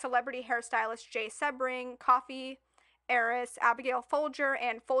even like celebrity hairstylist Jay Sebring, coffee heiress Abigail Folger,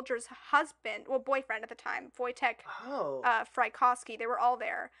 and Folger's husband, well, boyfriend at the time, Wojtek Oh. Frykowski, they were all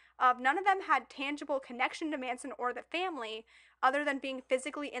there. None of them had tangible connection to Manson or the family, other than being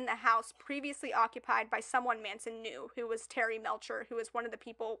physically in the house previously occupied by someone Manson knew, who was Terry Melcher, who was one of the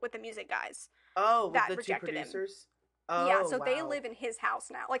people with the music guys Oh, with that the two rejected him. producers? Yeah, Oh, so they wow. live in his house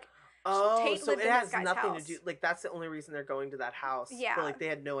now. Like, Oh, Tate so lived it in this has guy's nothing to house. do, like that's the only reason they're going to that house. Yeah. But like they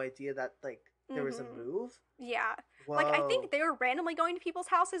had no idea that like there was a Mm-hmm. move. Yeah. Whoa. Like, I think they were randomly going to people's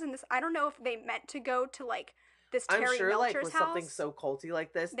houses, and this, I don't know if they meant to go to, like, this I'm Terry sure like Melcher's with something house. so culty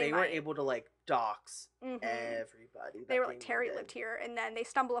like this, They they were might. able to like dox Mm-hmm. everybody that They were like, Terry needed. lived here, and then they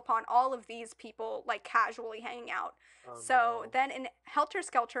stumble upon all of these people like casually hanging out. Oh, So no. then in Helter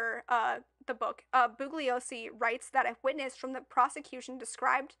Skelter, the book, Bugliosi writes that a witness from the prosecution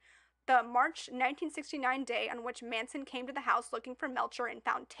described the March 1969 day on which Manson came to the house looking for Melcher and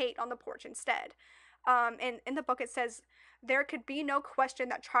found Tate on the porch instead. And in the book it says, there could be no question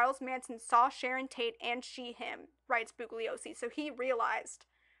that Charles Manson saw Sharon Tate and she him, writes Bugliosi. So he realized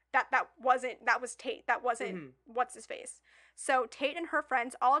that was Tate. That wasn't what's his face. So Tate and her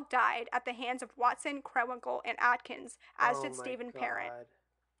friends all died at the hands of Watson, Krenwinkel, and Atkins, as did Stephen Parent,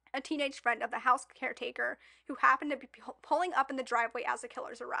 a teenage friend of the house caretaker who happened to be pulling up in the driveway as the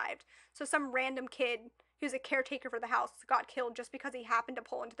killers arrived. So some random kid who's a caretaker for the house got killed just because he happened to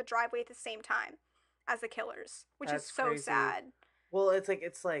pull into the driveway at the same time as the killers, which That's is so crazy. sad. Well,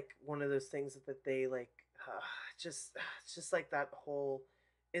 it's like one of those things that they like just it's just like that whole,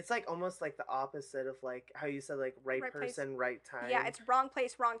 it's like almost like the opposite of like how you said like right Place. person, right time. Yeah, it's wrong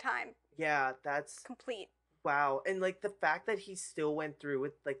place, wrong time. Yeah, that's complete. Wow. And like the fact that he still went through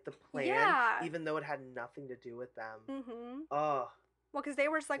with like the plan, Yeah. even though it had nothing to do with them. Mm-hmm. Oh. Well, because they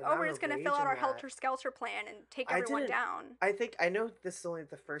were just like, The oh, we're amount just of gonna rage fill out in our that. helter skelter plan and take everyone down. I know this is only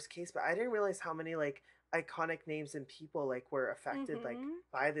the first case, but I didn't realize how many like iconic names and people like were affected like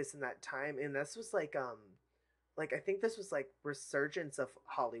by this in that time. And this was like I think this was like resurgence of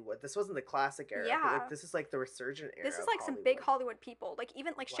Hollywood. This wasn't the classic era. Yeah. But, like this is like the resurgent era. This is like some big Hollywood people. Like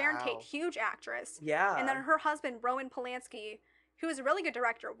even like Sharon Tate, huge actress. Yeah. And then her husband, Roman Polanski, who is a really good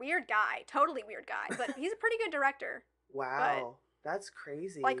director. Weird guy. Totally weird guy. But he's a pretty good director. Wow. That's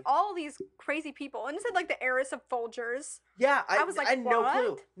crazy. Like all these crazy people. And it said like the heiress of Folgers. Yeah, I was like, I had what? no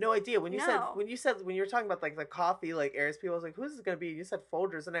clue. No idea. When you No. said when you were talking about like the coffee like heirs people, I was like, who's this gonna be? And you said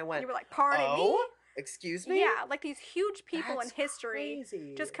Folgers and I went, You were like, pardon me? Excuse me? Yeah, like these huge people That's in history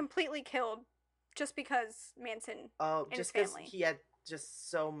crazy. just completely killed just because Manson and just because family. he had just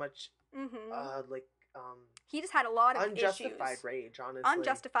so much he just had a lot of unjustified issues. rage, honestly.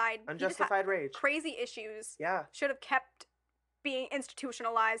 Unjustified rage. Crazy issues. Yeah. Should have kept being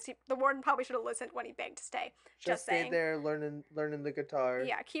institutionalized. The warden probably should have listened when he begged to stay. Just stay there learning the guitar.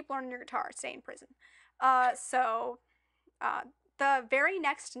 Yeah, keep learning your guitar. Stay in prison. The very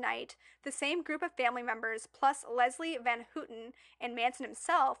next night, the same group of family members, plus Leslie Van Houten and Manson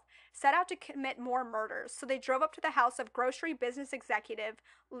himself, set out to commit more murders. So they drove up to the house of grocery business executive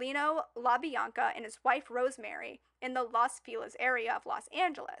Lino LaBianca and his wife Rosemary in the Los Feliz area of Los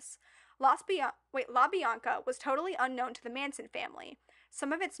Angeles. LaBianca was totally unknown to the Manson family.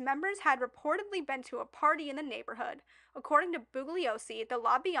 Some of its members had reportedly been to a party in the neighborhood. According to Bugliosi, the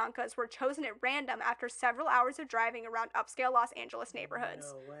LaBiancas were chosen at random after several hours of driving around upscale Los Angeles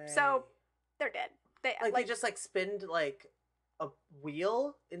neighborhoods. No way. So they're dead. They just like spinned like a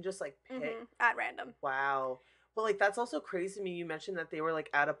wheel and just like pick at random. Wow. But like that's also crazy to me. You mentioned that they were like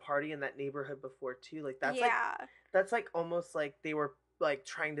at a party in that neighborhood before too. Like that's like almost like they were like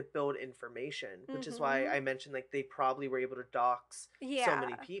trying to build information, which is why I mentioned like they probably were able to dox so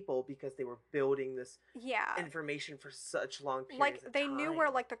many people because they were building this information for such long periods like of they time. knew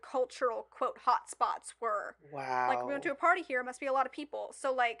where like the cultural quote hot spots were. Wow. Like we went to a party here, must be a lot of people.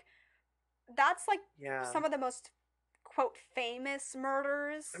 So like that's like some of the most quote famous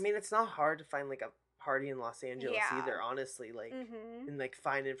murders. I mean, it's not hard to find like a party in Los Angeles either, honestly, like and like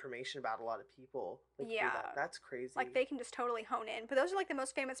find information about a lot of people like that's crazy. Like they can just totally hone in, but those are like the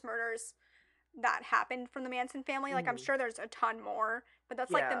most famous murders that happened from the Manson family. Like I'm sure there's a ton more, but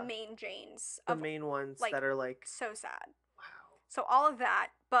that's like the main Janes, the main ones like, that are like so sad. Wow. So all of that,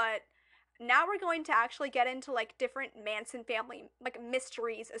 but now we're going to actually get into like different Manson family like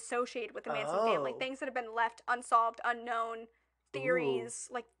mysteries associated with the Manson family, things that have been left unsolved, unknown, theories,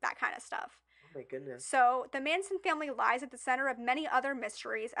 like that kind of stuff. Oh my goodness. So, the Manson family lies at the center of many other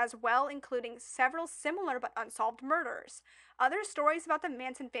mysteries as well, including several similar but unsolved murders. Other stories about the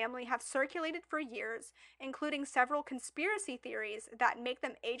Manson family have circulated for years, including several conspiracy theories that make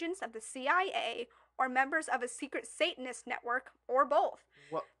them agents of the CIA or members of a secret Satanist network or both.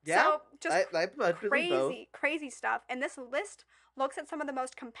 Well, yeah. So, just crazy, crazy stuff. And this list looks at some of the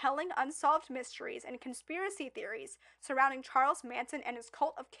most compelling unsolved mysteries and conspiracy theories surrounding Charles Manson and his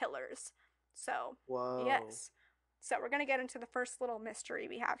cult of killers. So, yes. So we're going to get into the first little mystery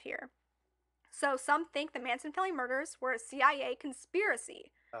we have here. So some think the Manson family murders were a CIA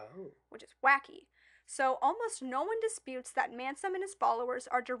conspiracy, which is wacky. So almost no one disputes that Manson and his followers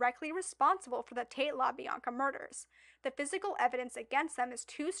are directly responsible for the Tate LaBianca murders. The physical evidence against them is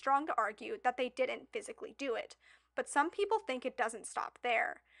too strong to argue that they didn't physically do it. But some people think it doesn't stop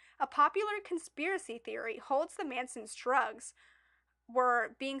there. A popular conspiracy theory holds the Manson's drugs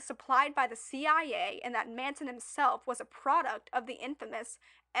were being supplied by the CIA and that Manson himself was a product of the infamous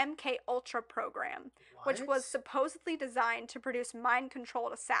MK Ultra program, which was supposedly designed to produce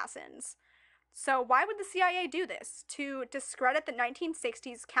mind-controlled assassins. So why would the CIA do this? To discredit the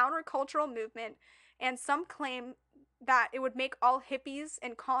 1960s countercultural movement, and some claim that it would make all hippies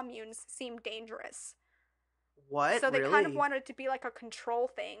and communes seem dangerous. What? So they kind of wanted it to be like a control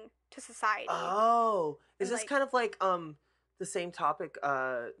thing to society. Oh, is this kind of like the same topic,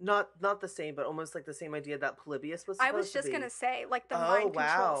 not the same, but almost like the same idea that Polybius was supposed to be? I was just gonna say, like, the mind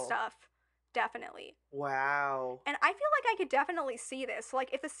control stuff. Definitely. Wow. And I feel like I could definitely see this.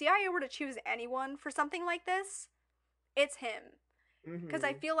 Like, if the CIA were to choose anyone for something like this, it's him. Because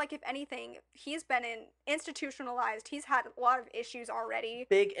I feel like, if anything, he's been institutionalized. He's had a lot of issues already.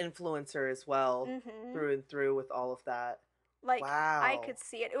 Big influencer as well, through and through with all of that. Like, I could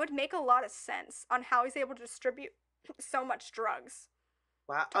see it. It would make a lot of sense on how he's able to distribute so much drugs.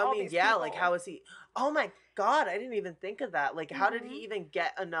 Wow. I mean, yeah, people. Like, how is he? Oh my God, I didn't even think of that. Like, how did he even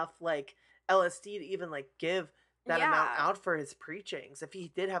get enough, like, LSD to even, like, give that amount out for his preachings? If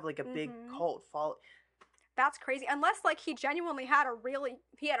he did have, like, a big cult following. That's crazy. Unless, like, he genuinely had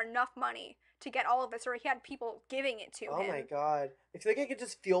he had enough money to get all of this, or he had people giving it to him. Oh my God. I feel like I could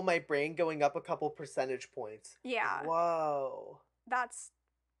just feel my brain going up a couple percentage points. Yeah. Whoa. That's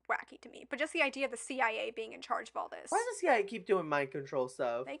wacky to me. But just the idea of the CIA being in charge of all this. Why does the CIA keep doing mind control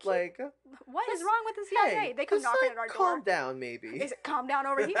stuff? What is wrong with the CIA? Hey, they come knocking at our door. Calm down, maybe. They say, calm down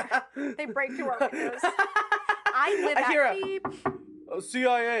over here. They break through our windows. I hear beep.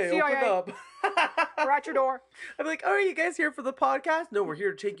 CIA, open up. We're at your door. I'm like, oh, are you guys here for the podcast? No, we're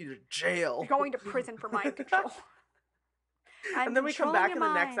here to take you to jail. You're going to prison for mind control. And then we come back in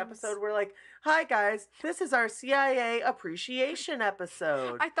the next episode. We're like, hi, guys. This is our CIA appreciation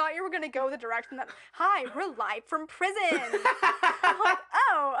episode. I thought you were going to go the direction that, hi, we're live from prison. I'm like,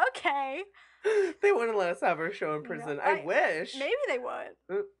 oh, okay. They wouldn't let us have our show in prison. No, I wish. Maybe they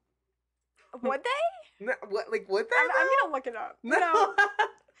would. Would they? No, would they? I'm going to look it up. No.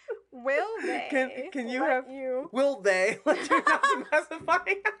 Will they? Can you have you? Will they? Let you not specify.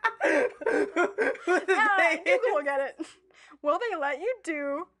 Google will get it. Will they let you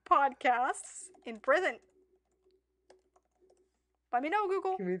do podcasts in prison? Let me know,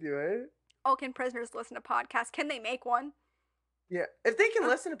 Google. Can we do it? Oh, can prisoners listen to podcasts? Can they make one? Yeah. If they can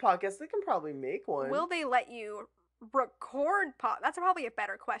listen to podcasts, they can probably make one. Will they let you record That's probably a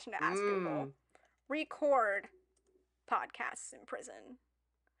better question to ask Google. Record podcasts in prison.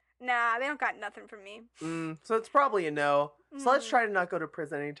 Nah, they don't got nothing from me. So it's probably a no. So let's try to not go to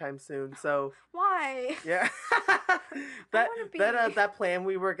prison anytime soon. So why? Yeah. that plan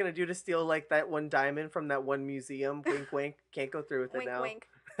we were gonna do to steal like that one diamond from that one museum. Wink, wink. Can't go through with it now. Wink,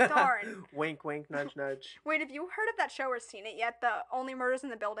 wink. Darn. Wink, wink. Nudge, nudge. Wait, have you heard of that show or seen it yet? The Only Murders in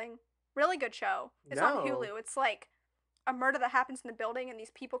the Building. Really good show. It's on Hulu. It's like a murder that happens in the building, and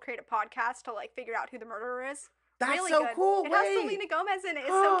these people create a podcast to like figure out who the murderer is. That's really so good. cool. It has Selena Gomez in it. It's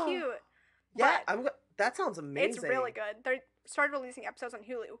so cute. Yeah, that sounds amazing. It's really good. They started releasing episodes on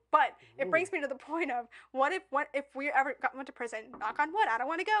Hulu, but it brings me to the point of what if we ever went to prison? Knock on wood. I don't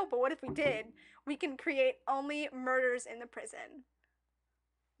want to go, but what if we did? We can create only murders in the prison.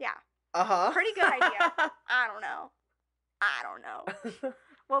 Yeah. Pretty good idea. I don't know.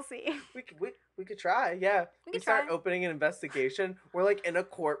 We'll see. We could try. Yeah. We start opening an investigation. We're like in a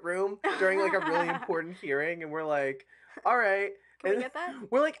courtroom during like a really important hearing, and we're like, all right. Can we get that?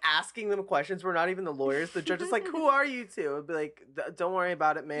 We're like asking them questions. We're not even the lawyers. The judge is like, "Who are you two?" I'd be like, "Don't worry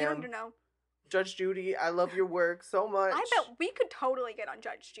about it, ma'am. You don't need to know. Judge Judy, I love your work so much." I bet we could totally get on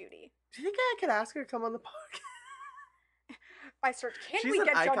Judge Judy. Do you think I could ask her to come on the podcast? I searched, She's we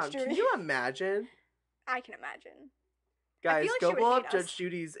get icon. Judge Judy? Can you imagine? I can imagine. Guys, like go blow up Judge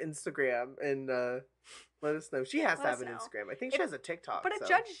Judy's Instagram and let us know. She has to have an Instagram. I think she has a TikTok. But if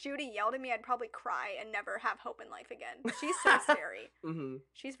Judge Judy yelled at me, I'd probably cry and never have hope in life again. She's so scary.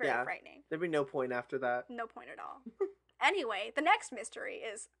 She's very frightening. There'd be no point after that. No point at all. Anyway, the next mystery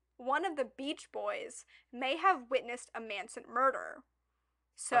is one of the Beach Boys may have witnessed a Manson murder.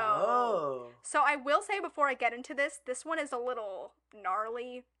 So I will say before I get into this one is a little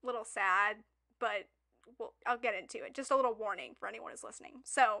gnarly, little sad, but I'll get into it. Just a little warning for anyone who's listening.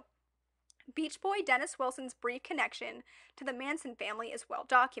 So, Beach Boy Dennis Wilson's brief connection to the Manson family is well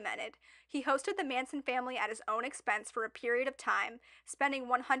documented. He hosted the Manson family at his own expense for a period of time, spending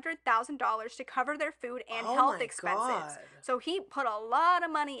 $100,000 to cover their food and health expenses. God. So he put a lot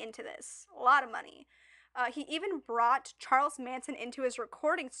of money into this. A lot of money. He even brought Charles Manson into his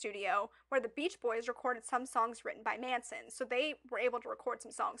recording studio where the Beach Boys recorded some songs written by Manson. So they were able to record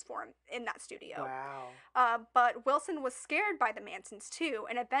some songs for him in that studio. Wow. But Wilson was scared by the Mansons too,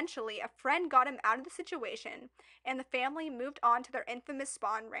 and eventually a friend got him out of the situation, and the family moved on to their infamous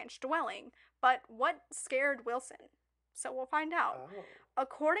Spawn Ranch dwelling. But what scared Wilson? So we'll find out.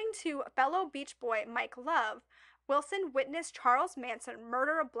 According to fellow Beach Boy Mike Love, Wilson witnessed Charles Manson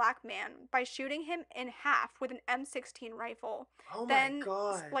murder a black man by shooting him in half with an M16 rifle. My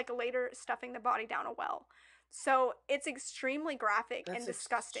God. Like later stuffing the body down a well. So it's extremely graphic and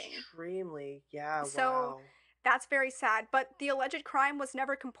disgusting. Extremely, yeah. So that's very sad. But the alleged crime was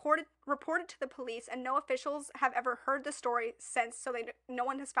never reported to the police, and no officials have ever heard the story since. So no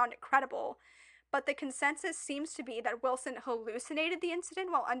one has found it credible. But the consensus seems to be that Wilson hallucinated the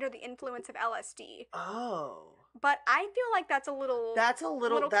incident while under the influence of LSD. But I feel like that's a little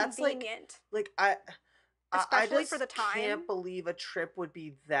convenient. Like I especially just for the time. Can't believe a trip would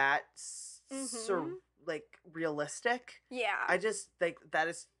be that like realistic. Yeah. I just think that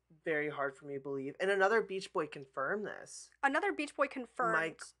is very hard for me to believe. And another Beach Boy confirmed this. Another Beach Boy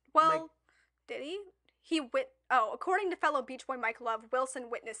confirmed. Mike, did he? According to fellow Beach Boy Mike Love, Wilson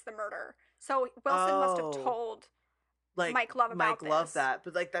witnessed the murder. So Wilson must have told Mike Love about this. Mike Love that,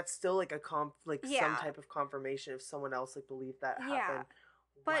 but like that's still like some type of confirmation if someone else like believed that happened.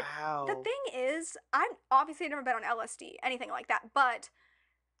 But the thing is, I've obviously never been on LSD, anything like that, but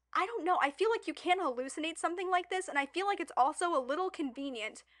I don't know. I feel like you can hallucinate something like this, and I feel like it's also a little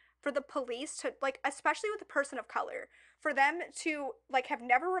convenient for the police to, like, especially with a person of color, for them to, like, have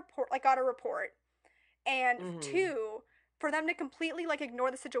never got a report, and two, for them to completely, like, ignore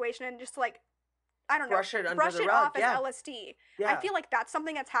the situation and just, like, I don't know, brush it off as LSD. Yeah. I feel like that's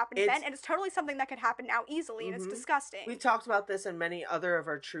something that's happened then, and it's totally something that could happen now easily, and it's disgusting. We talked about this in many other of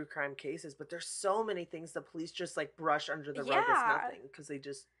our true crime cases, but there's so many things the police just, like, brush under the rug as nothing, because they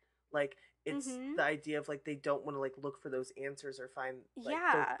just, like, it's the idea of, like, they don't want to, like, look for those answers or find, like,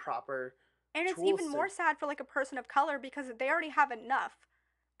 the proper and it's even more sad for, like, a person of color, because they already have enough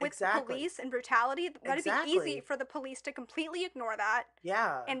with police and brutality. That'd be easy for the police to completely ignore that.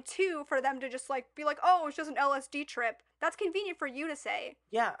 Yeah. And two, for them to just, like, be like, oh, it's just an LSD trip. That's convenient for you to say.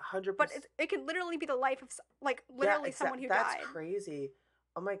 Yeah, 100%. But it could literally be the life of, like, literally someone who died. That's crazy.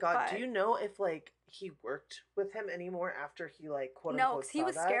 Oh my God. Do you know if, like, he worked with him anymore after he, like, quote unquote, no, because he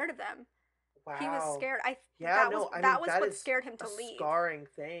was scared of them. He was Wow. scared. I Yeah, that was no, I that mean, was that what is scared him a to leave. scarring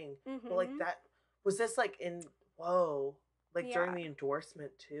thing. But, like, Mhm. that was this, like, in whoa, like, during Yeah. the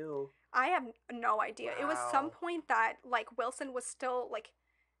endorsement, too? I have no idea. It was some Wow. point that like Wilson was still like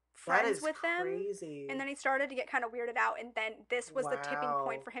That friends is with them, and crazy. then he started to get kind of weirded out, and then this was the tipping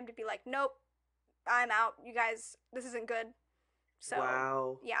point Wow. for him to be like, "Nope, I'm out. You guys, this isn't good." So,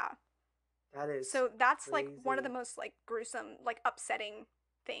 Wow. yeah. That is So that's like one of the crazy. most like gruesome, like upsetting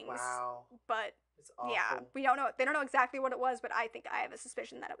things. Wow. But It's yeah, awful. we don't know. They don't know exactly what it was, but I think I have a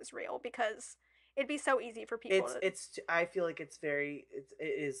suspicion that it was real because it'd be so easy for people to. I feel like it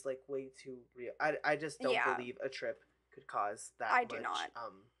is like way too real. I just don't Yeah, believe a trip could cause that I do much not.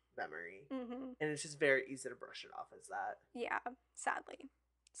 memory. Mm-hmm. And it's just very easy to brush it off as that. Yeah, sadly.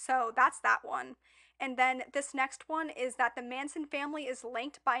 So that's that one. And then this next one is that the Manson family is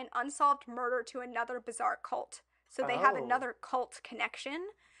linked by an unsolved murder to another bizarre cult. So they have Oh. another cult connection.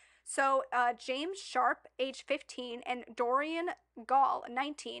 So James Sharp, age 15, and Dorian Gall,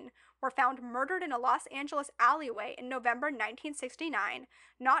 19, were found murdered in a Los Angeles alleyway in November 1969,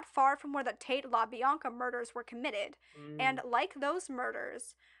 not far from where the Tate LaBianca murders were committed. And Mm, like those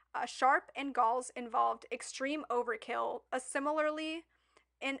murders, Sharp and Gall's involved extreme overkill, a similarly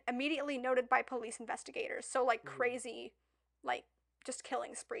and immediately noted by police investigators. So like mm. crazy, like just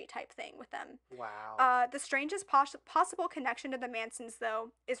killing spree type thing with them. Wow. The strangest possible connection to the Mansons,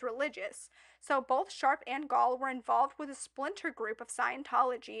 though, is religious. So both Sharp and Gall were involved with a splinter group of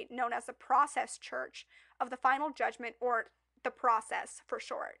Scientology known as the Process Church of the Final Judgment, or the Process for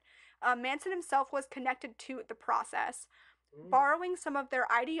short. Manson himself was connected to the Process, Mm. borrowing some of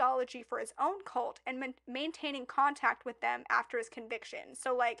their ideology for his own cult and maintaining contact with them after his conviction.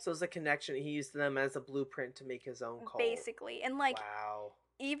 So, like, So it's a connection. He used them as a blueprint to make his own cult. basically, and like, Wow.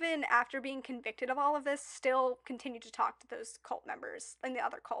 even after being convicted of all of this, still continued to talk to those cult members and the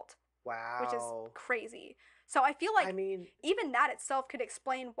other cult, which is Wow. crazy. So, I feel I like mean, even that itself could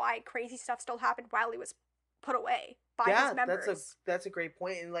explain why crazy stuff still happened while he was put away by his yeah, members. that's a great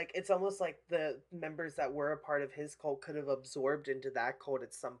point. And like it's almost like the members that were a part of his cult could have absorbed into that cult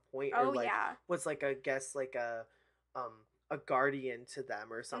at some point, or Oh, like yeah. was like a guess like um a guardian to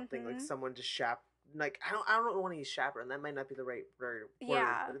them or Mm something, like hmm. someone to like I don't want to use chaperone, that might not be the right word,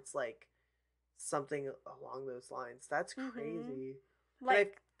 Yeah. but it's like something along those lines. That's Mm hmm. crazy. But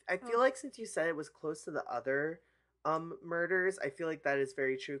Like, I oh, feel like since you said it was close to the other murders, I feel like that is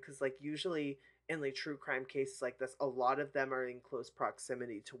very true, cuz like usually in like true crime cases like this, a lot of them are in close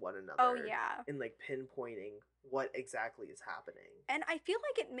proximity to one oh, another yeah. in like pinpointing what exactly is happening. And I feel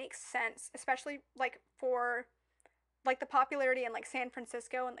like it makes sense, especially like for like the popularity in like San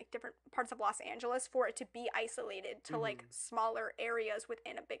Francisco and like different parts of Los Angeles, for it to be isolated to like Hmm. smaller areas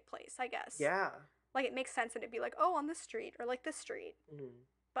within a big place, I guess. Yeah. Like it makes sense that it'd be like, oh, on this street or like this street. Hmm.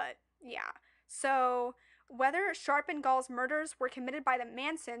 But yeah. So whether Sharp and Gall's murders were committed by the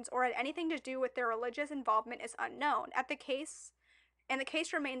Mansons or had anything to do with their religious involvement is unknown. The case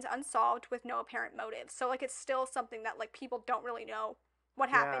remains unsolved with no apparent motive. So like it's still something that like people don't really know what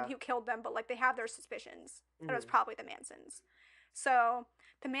happened, Yeah. who killed them, but like they have their suspicions that it was Hmm. probably the Mansons. So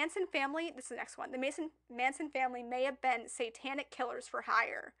the Manson family, this is the next one. The Manson family may have been satanic killers for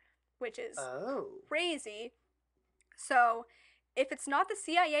hire, which is Oh. crazy. So if it's not the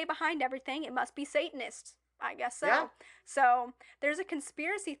CIA behind everything, it must be Satanists. I guess Yeah. so. So, there's a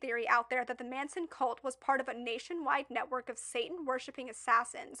conspiracy theory out there that the Manson cult was part of a nationwide network of Satan worshipping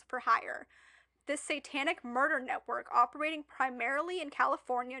assassins for hire. This satanic murder network, operating primarily in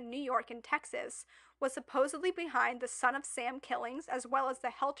California, New York, and Texas, was supposedly behind the Son of Sam killings as well as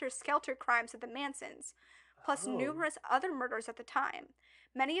the helter skelter crimes of the Mansons, plus Oh. numerous other murders at the time,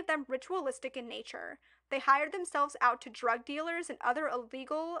 many of them ritualistic in nature. They hired themselves out to drug dealers and other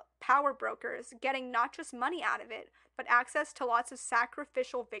illegal power brokers, getting not just money out of it, but access to lots of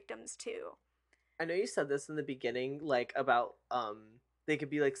sacrificial victims too. I know you said this in the beginning, like about they could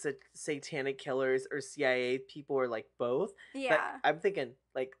be like satanic killers or CIA people or like both. But Yeah. I'm thinking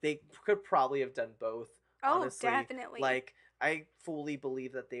like they could probably have done both. Oh, Honestly, definitely. like I fully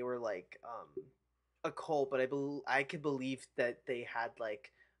believe that they were like a cult, but I could believe that they had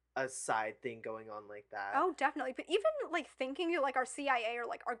like a side thing going on like that. Oh, definitely. But even like thinking like our CIA or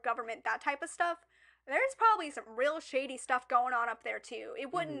like our government, that type of stuff, there's probably some real shady stuff going on up there too. It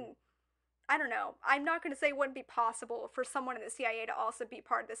Hmm. wouldn't, I don't know. I'm not going to say it wouldn't be possible for someone in the CIA to also be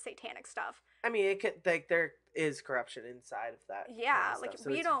part of this satanic stuff. I mean, it could like there is corruption inside of that kind Yeah, of like stuff, so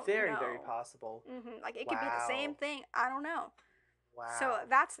we it's don't very know. possible. Like it could be the same Wow. thing. I don't know. So Wow.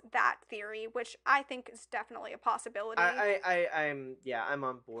 that's that theory, which I think is definitely a possibility. I'm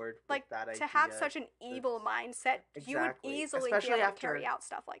on board with Like, that to have idea. such an That's evil mindset, you would exactly, easily be able to carry out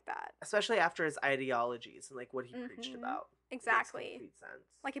stuff like that. especially after his ideologies and like what he preached Mm-hmm. about. It makes Exactly. complete sense.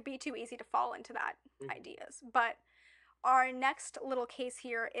 Like, it'd be too easy to fall into that Hmm. ideas. But our next little case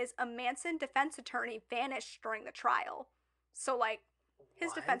here is a Manson defense attorney vanished during the trial. So, like,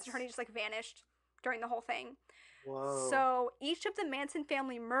 his defense What? attorney just, like, vanished during the whole thing. Whoa. So each of the Manson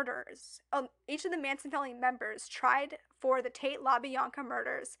family each of the Manson family members tried for the Tate LaBianca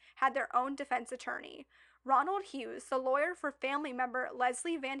murders had their own defense attorney. Ronald Hughes, the lawyer for family member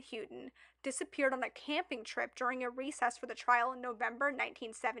Leslie Van Houten, disappeared on a camping trip during a recess for the trial in November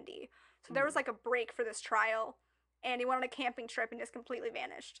 1970. So there was Hmm. like a break for this trial, and he went on a camping trip and just completely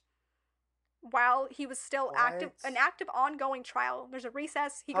vanished. While he was still What? an active ongoing trial, there's a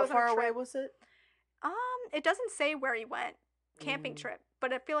recess, he How goes on a far away trip. was it? Um, it doesn't say where he went camping Mm, trip,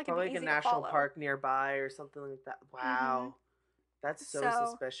 but I feel like it'd probably be like a easy to national follow. park nearby or something like that. Mhm. Wow. That's so So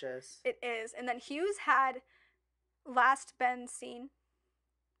suspicious. it is, and then Hughes had last been seen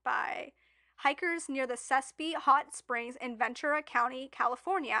by hikers near the Sespe Hot Springs in Ventura County,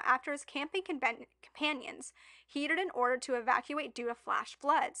 California, after his camping companions heeded an order to evacuate due to flash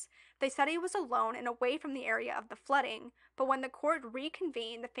floods. They said he was alone and away from the area of the flooding, but when the court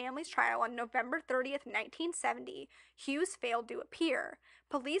reconvened the family's trial on November 30th, 1970, Hughes failed to appear.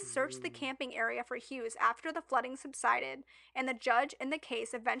 Police searched the Mm. camping area for Hughes after the flooding subsided, and the judge in the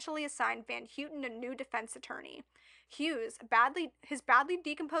case eventually assigned Van Houten a new defense attorney. His badly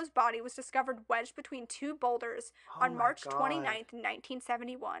decomposed body was discovered wedged between two boulders Oh on my March God. 29th,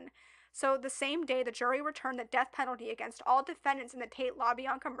 1971. So the same day, the jury returned the death penalty against all defendants in the Tate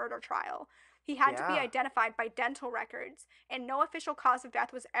LaBianca murder trial. He had to be Yeah. identified by dental records, and no official cause of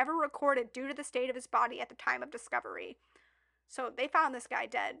death was ever recorded due to the state of his body at the time of discovery. So they found this guy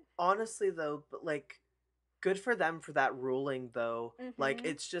dead. Honestly though, but like good for them for that ruling though. Like Mm-hmm.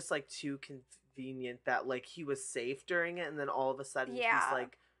 it's just like too convenient that like he was safe during it and then all of a sudden he's Yeah.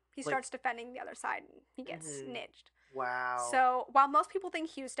 He like starts defending the other side and he gets mhm. snitched. Wow. So, while most people think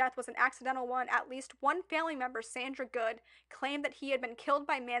Hughes' death was an accidental one, at least one family member, Sandra Good, claimed that he had been killed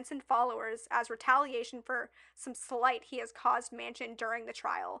by Manson followers as retaliation for some slight he has caused Manson during the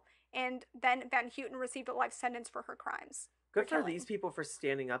trial. And then Van Houten received a life sentence for her crimes for Good for these killing. people for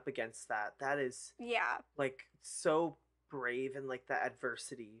standing up against that. That is Yeah, like so brave and like the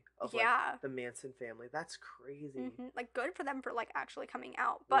adversity of like yeah. the Manson family. That's crazy. Like, good for them for, like, actually coming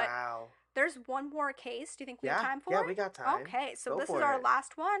out. But Wow. there's one more case. Do you think we have Yeah, time for yeah, it? we got time. Okay, so Go this is for our it.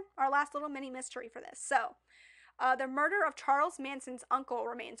 last one, our last little mini mystery for this. So, the murder of Charles Manson's uncle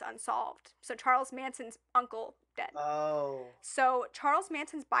remains unsolved. So, Charles Manson's uncle dead. Oh. So, Charles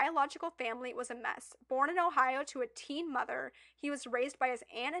Manson's biological family was a mess. Born in Ohio to a teen mother, he was raised by his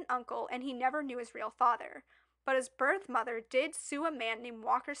aunt and uncle, and he never knew his real father. But his birth mother did sue a man named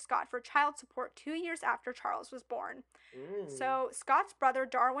Walker Scott for child support 2 years after Charles was born. Mm. So, Scott's brother,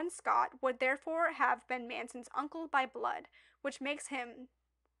 Darwin Scott, would therefore have been Manson's uncle by blood, which makes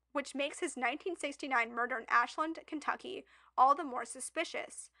his 1969 murder in Ashland, Kentucky, all the more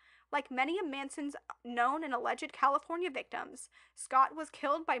suspicious. Like many of Manson's known and alleged California victims, Scott was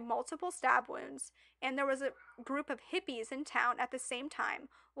killed by multiple stab wounds, and there was a group of hippies in town at the same time,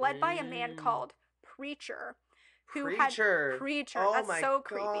 led by a man Mm. called Preacher, who had Preacher. Preacher. Oh That's my so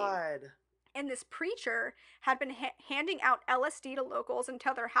creepy. God. And this preacher had been handing out LSD to locals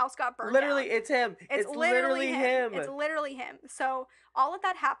until their house got burned Literally, down. it's him. It's It's literally literally him. him. It's literally him. So all of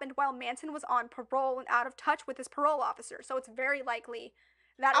that happened while Manson was on parole and out of touch with his parole officer. So it's very likely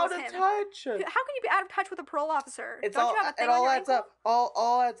that it Out was of him. touch. How can you be out of touch with a parole officer? It's Don't all you have a thing it on all your adds ankle? up.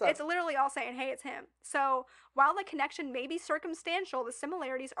 All adds up. It's literally all saying, hey, it's him. So while the connection may be circumstantial, the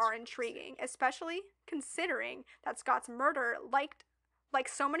similarities are intriguing, especially considering that Scott's murder, like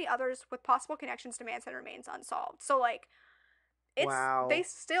so many others with possible connections to Manson, remains unsolved. So like they Wow.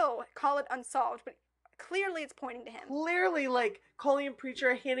 still call it unsolved, but clearly it's pointing to him. Clearly, like calling him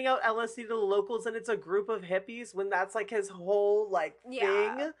preacher, handing out LSD to the locals, and it's a group of hippies when that's like his whole like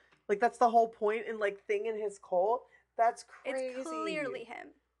Yeah. thing. Like that's the whole point and like thing in his cult. That's crazy. It's clearly him.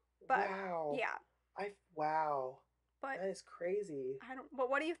 But wow. yeah. Wow. But That is crazy. but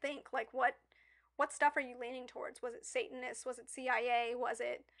what do you think? Like what stuff are you leaning towards? Was it Satanists? Was it CIA? Was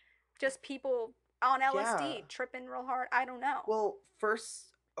it just people on LSD Yeah. tripping real hard? I don't know. Well,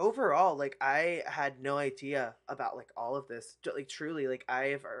 first overall, like I had no idea about like all of this. Like truly, like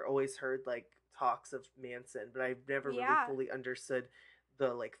I've always heard like talks of Manson, but I've never really Yeah. fully understood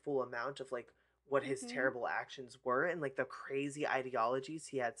the like full amount of like what his Mhm. terrible actions were and like the crazy ideologies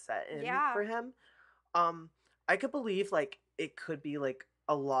he had set in Yeah. for him. Um I could believe like it could be like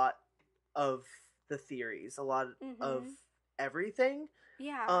a lot of the theories, a lot of Mhm. everything.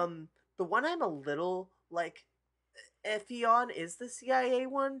 Yeah. Um, the one I'm a little like iffy on is the CIA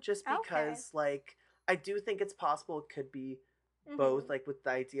one, just Okay. because like I do think it's possible it could be both, Mhm. like with the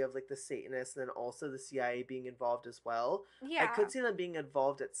idea of like the Satanists and then also the CIA being involved as well. I Yeah. could see them being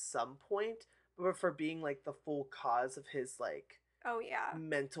involved at some point, but for being like the full cause of his like Oh yeah.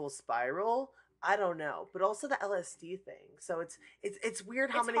 mental spiral, I don't know. But also the LSD thing. So it's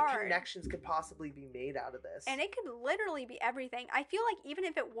weird how It's many hard. connections could possibly be made out of this. And it could literally be everything. I feel like even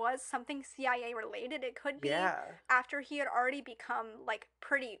if it was something CIA related, it could be Yeah. after he had already become like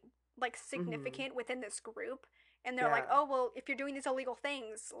pretty like Mhm. significant within this group. And they're like, Yeah. oh, well, if you're doing these illegal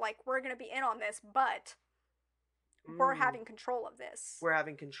things, like, we're going to be in on this, but we're Mm. having control of this. We're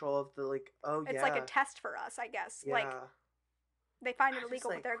having control of the like, oh It's like a yeah. test for us, I guess. Like, Yeah. they find it I just illegal,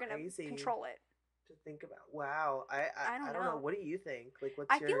 but like they're going to crazy control it. to think about. Wow. I I don't don't know. know. What do you think? Like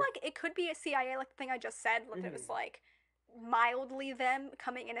what's I feel your like it could be a CIA, like the thing I just said, like it was Mhm. like mildly them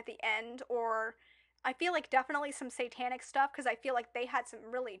coming in at the end, or I feel like definitely some satanic stuff because I feel like they had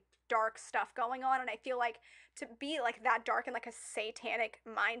some really dark stuff going on, and I feel like to be like that dark and like a satanic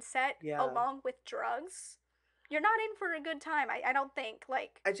mindset Yeah. along with drugs, you're not in for a good time. I don't think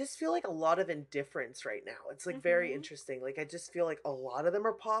like. I just feel like a lot of indifference right now. It's like very Mhm. interesting. Like I just feel like a lot of them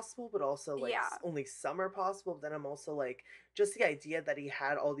are possible, but also like Yeah. only some are possible. But then I'm also like just the idea that he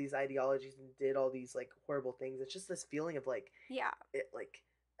had all these ideologies and did all these like horrible things. It's just this feeling of like Yeah. it like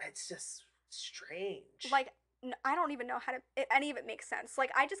it's just strange. Like I don't even know how to any of it makes sense.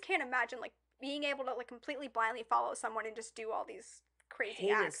 Like I just can't imagine like being able to like completely blindly follow someone and just do all these crazy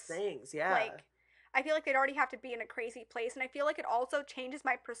Heinous acts. things, yeah. Like I feel like they'd already have to be in a crazy place, and I feel like it also changes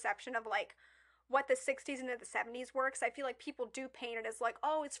my perception of like what the 60s into the 70s were, because I feel like people do paint it as like,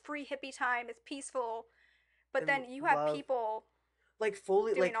 oh, it's free hippie time, it's peaceful, but And then you have love people like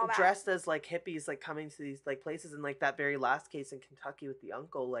fully doing like all that. dressed as like hippies like coming to these like places and like that very last case in Kentucky with the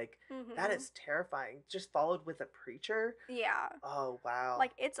uncle like that Mhm. is terrifying, just followed with a preacher. Yeah. Oh wow.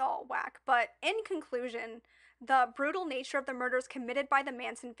 Like it's all whack. But in conclusion, the brutal nature of the murders committed by the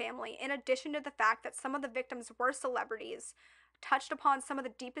Manson family, in addition to the fact that some of the victims were celebrities, touched upon some of the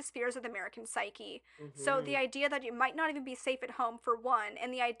deepest fears of the American psyche. So the Mm-hmm. idea that you might not even be safe at home, for one,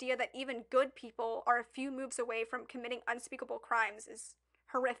 and the idea that even good people are a few moves away from committing unspeakable crimes is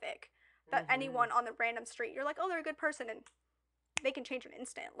horrific. That Mm-hmm. anyone on the random street, you're like, oh, they're a good person, and they can change in an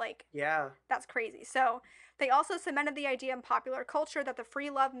instant. Like, Yeah. that's crazy. So they also cemented the idea in popular culture that the free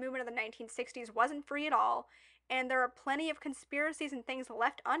love movement of the 1960s wasn't free at all, and there are plenty of conspiracies and things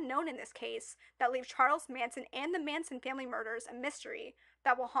left unknown in this case that leave Charles Manson and the Manson family murders a mystery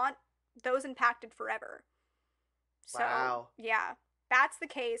that will haunt those impacted forever. So, Wow. yeah, that's the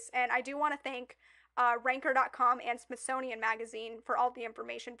case, and I do want to thank Ranker.com and Smithsonian Magazine for all the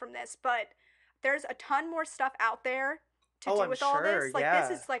information from this, but there's a ton more stuff out there to Oh, do I'm with all sure. this. Like, this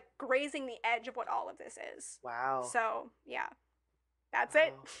Yeah. is like grazing the edge of what all of this is. Wow. So, yeah, that's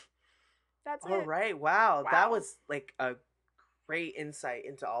it. Wow. That's All it. right. Wow. That Wow. was like a great insight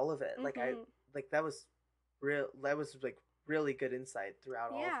into all of it. Like I Mm-hmm. like that was real that was like really good insight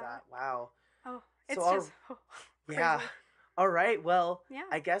throughout all of Yeah. that. Wow. Oh, So it's just all yeah. crazy. All right. Well, Yeah.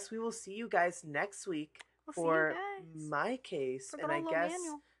 I guess we will see you guys next week We'll see you for guys my case for good and I old guess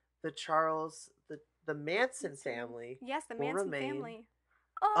Manuel. the Charles the Manson Manson. family Yes, the will Manson remain family.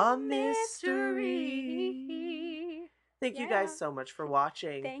 A a mystery. mystery. Thank you guys Yeah. so much for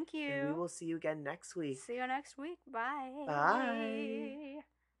watching, Thank and we you. will see you again next week. See you next week. Bye. Bye.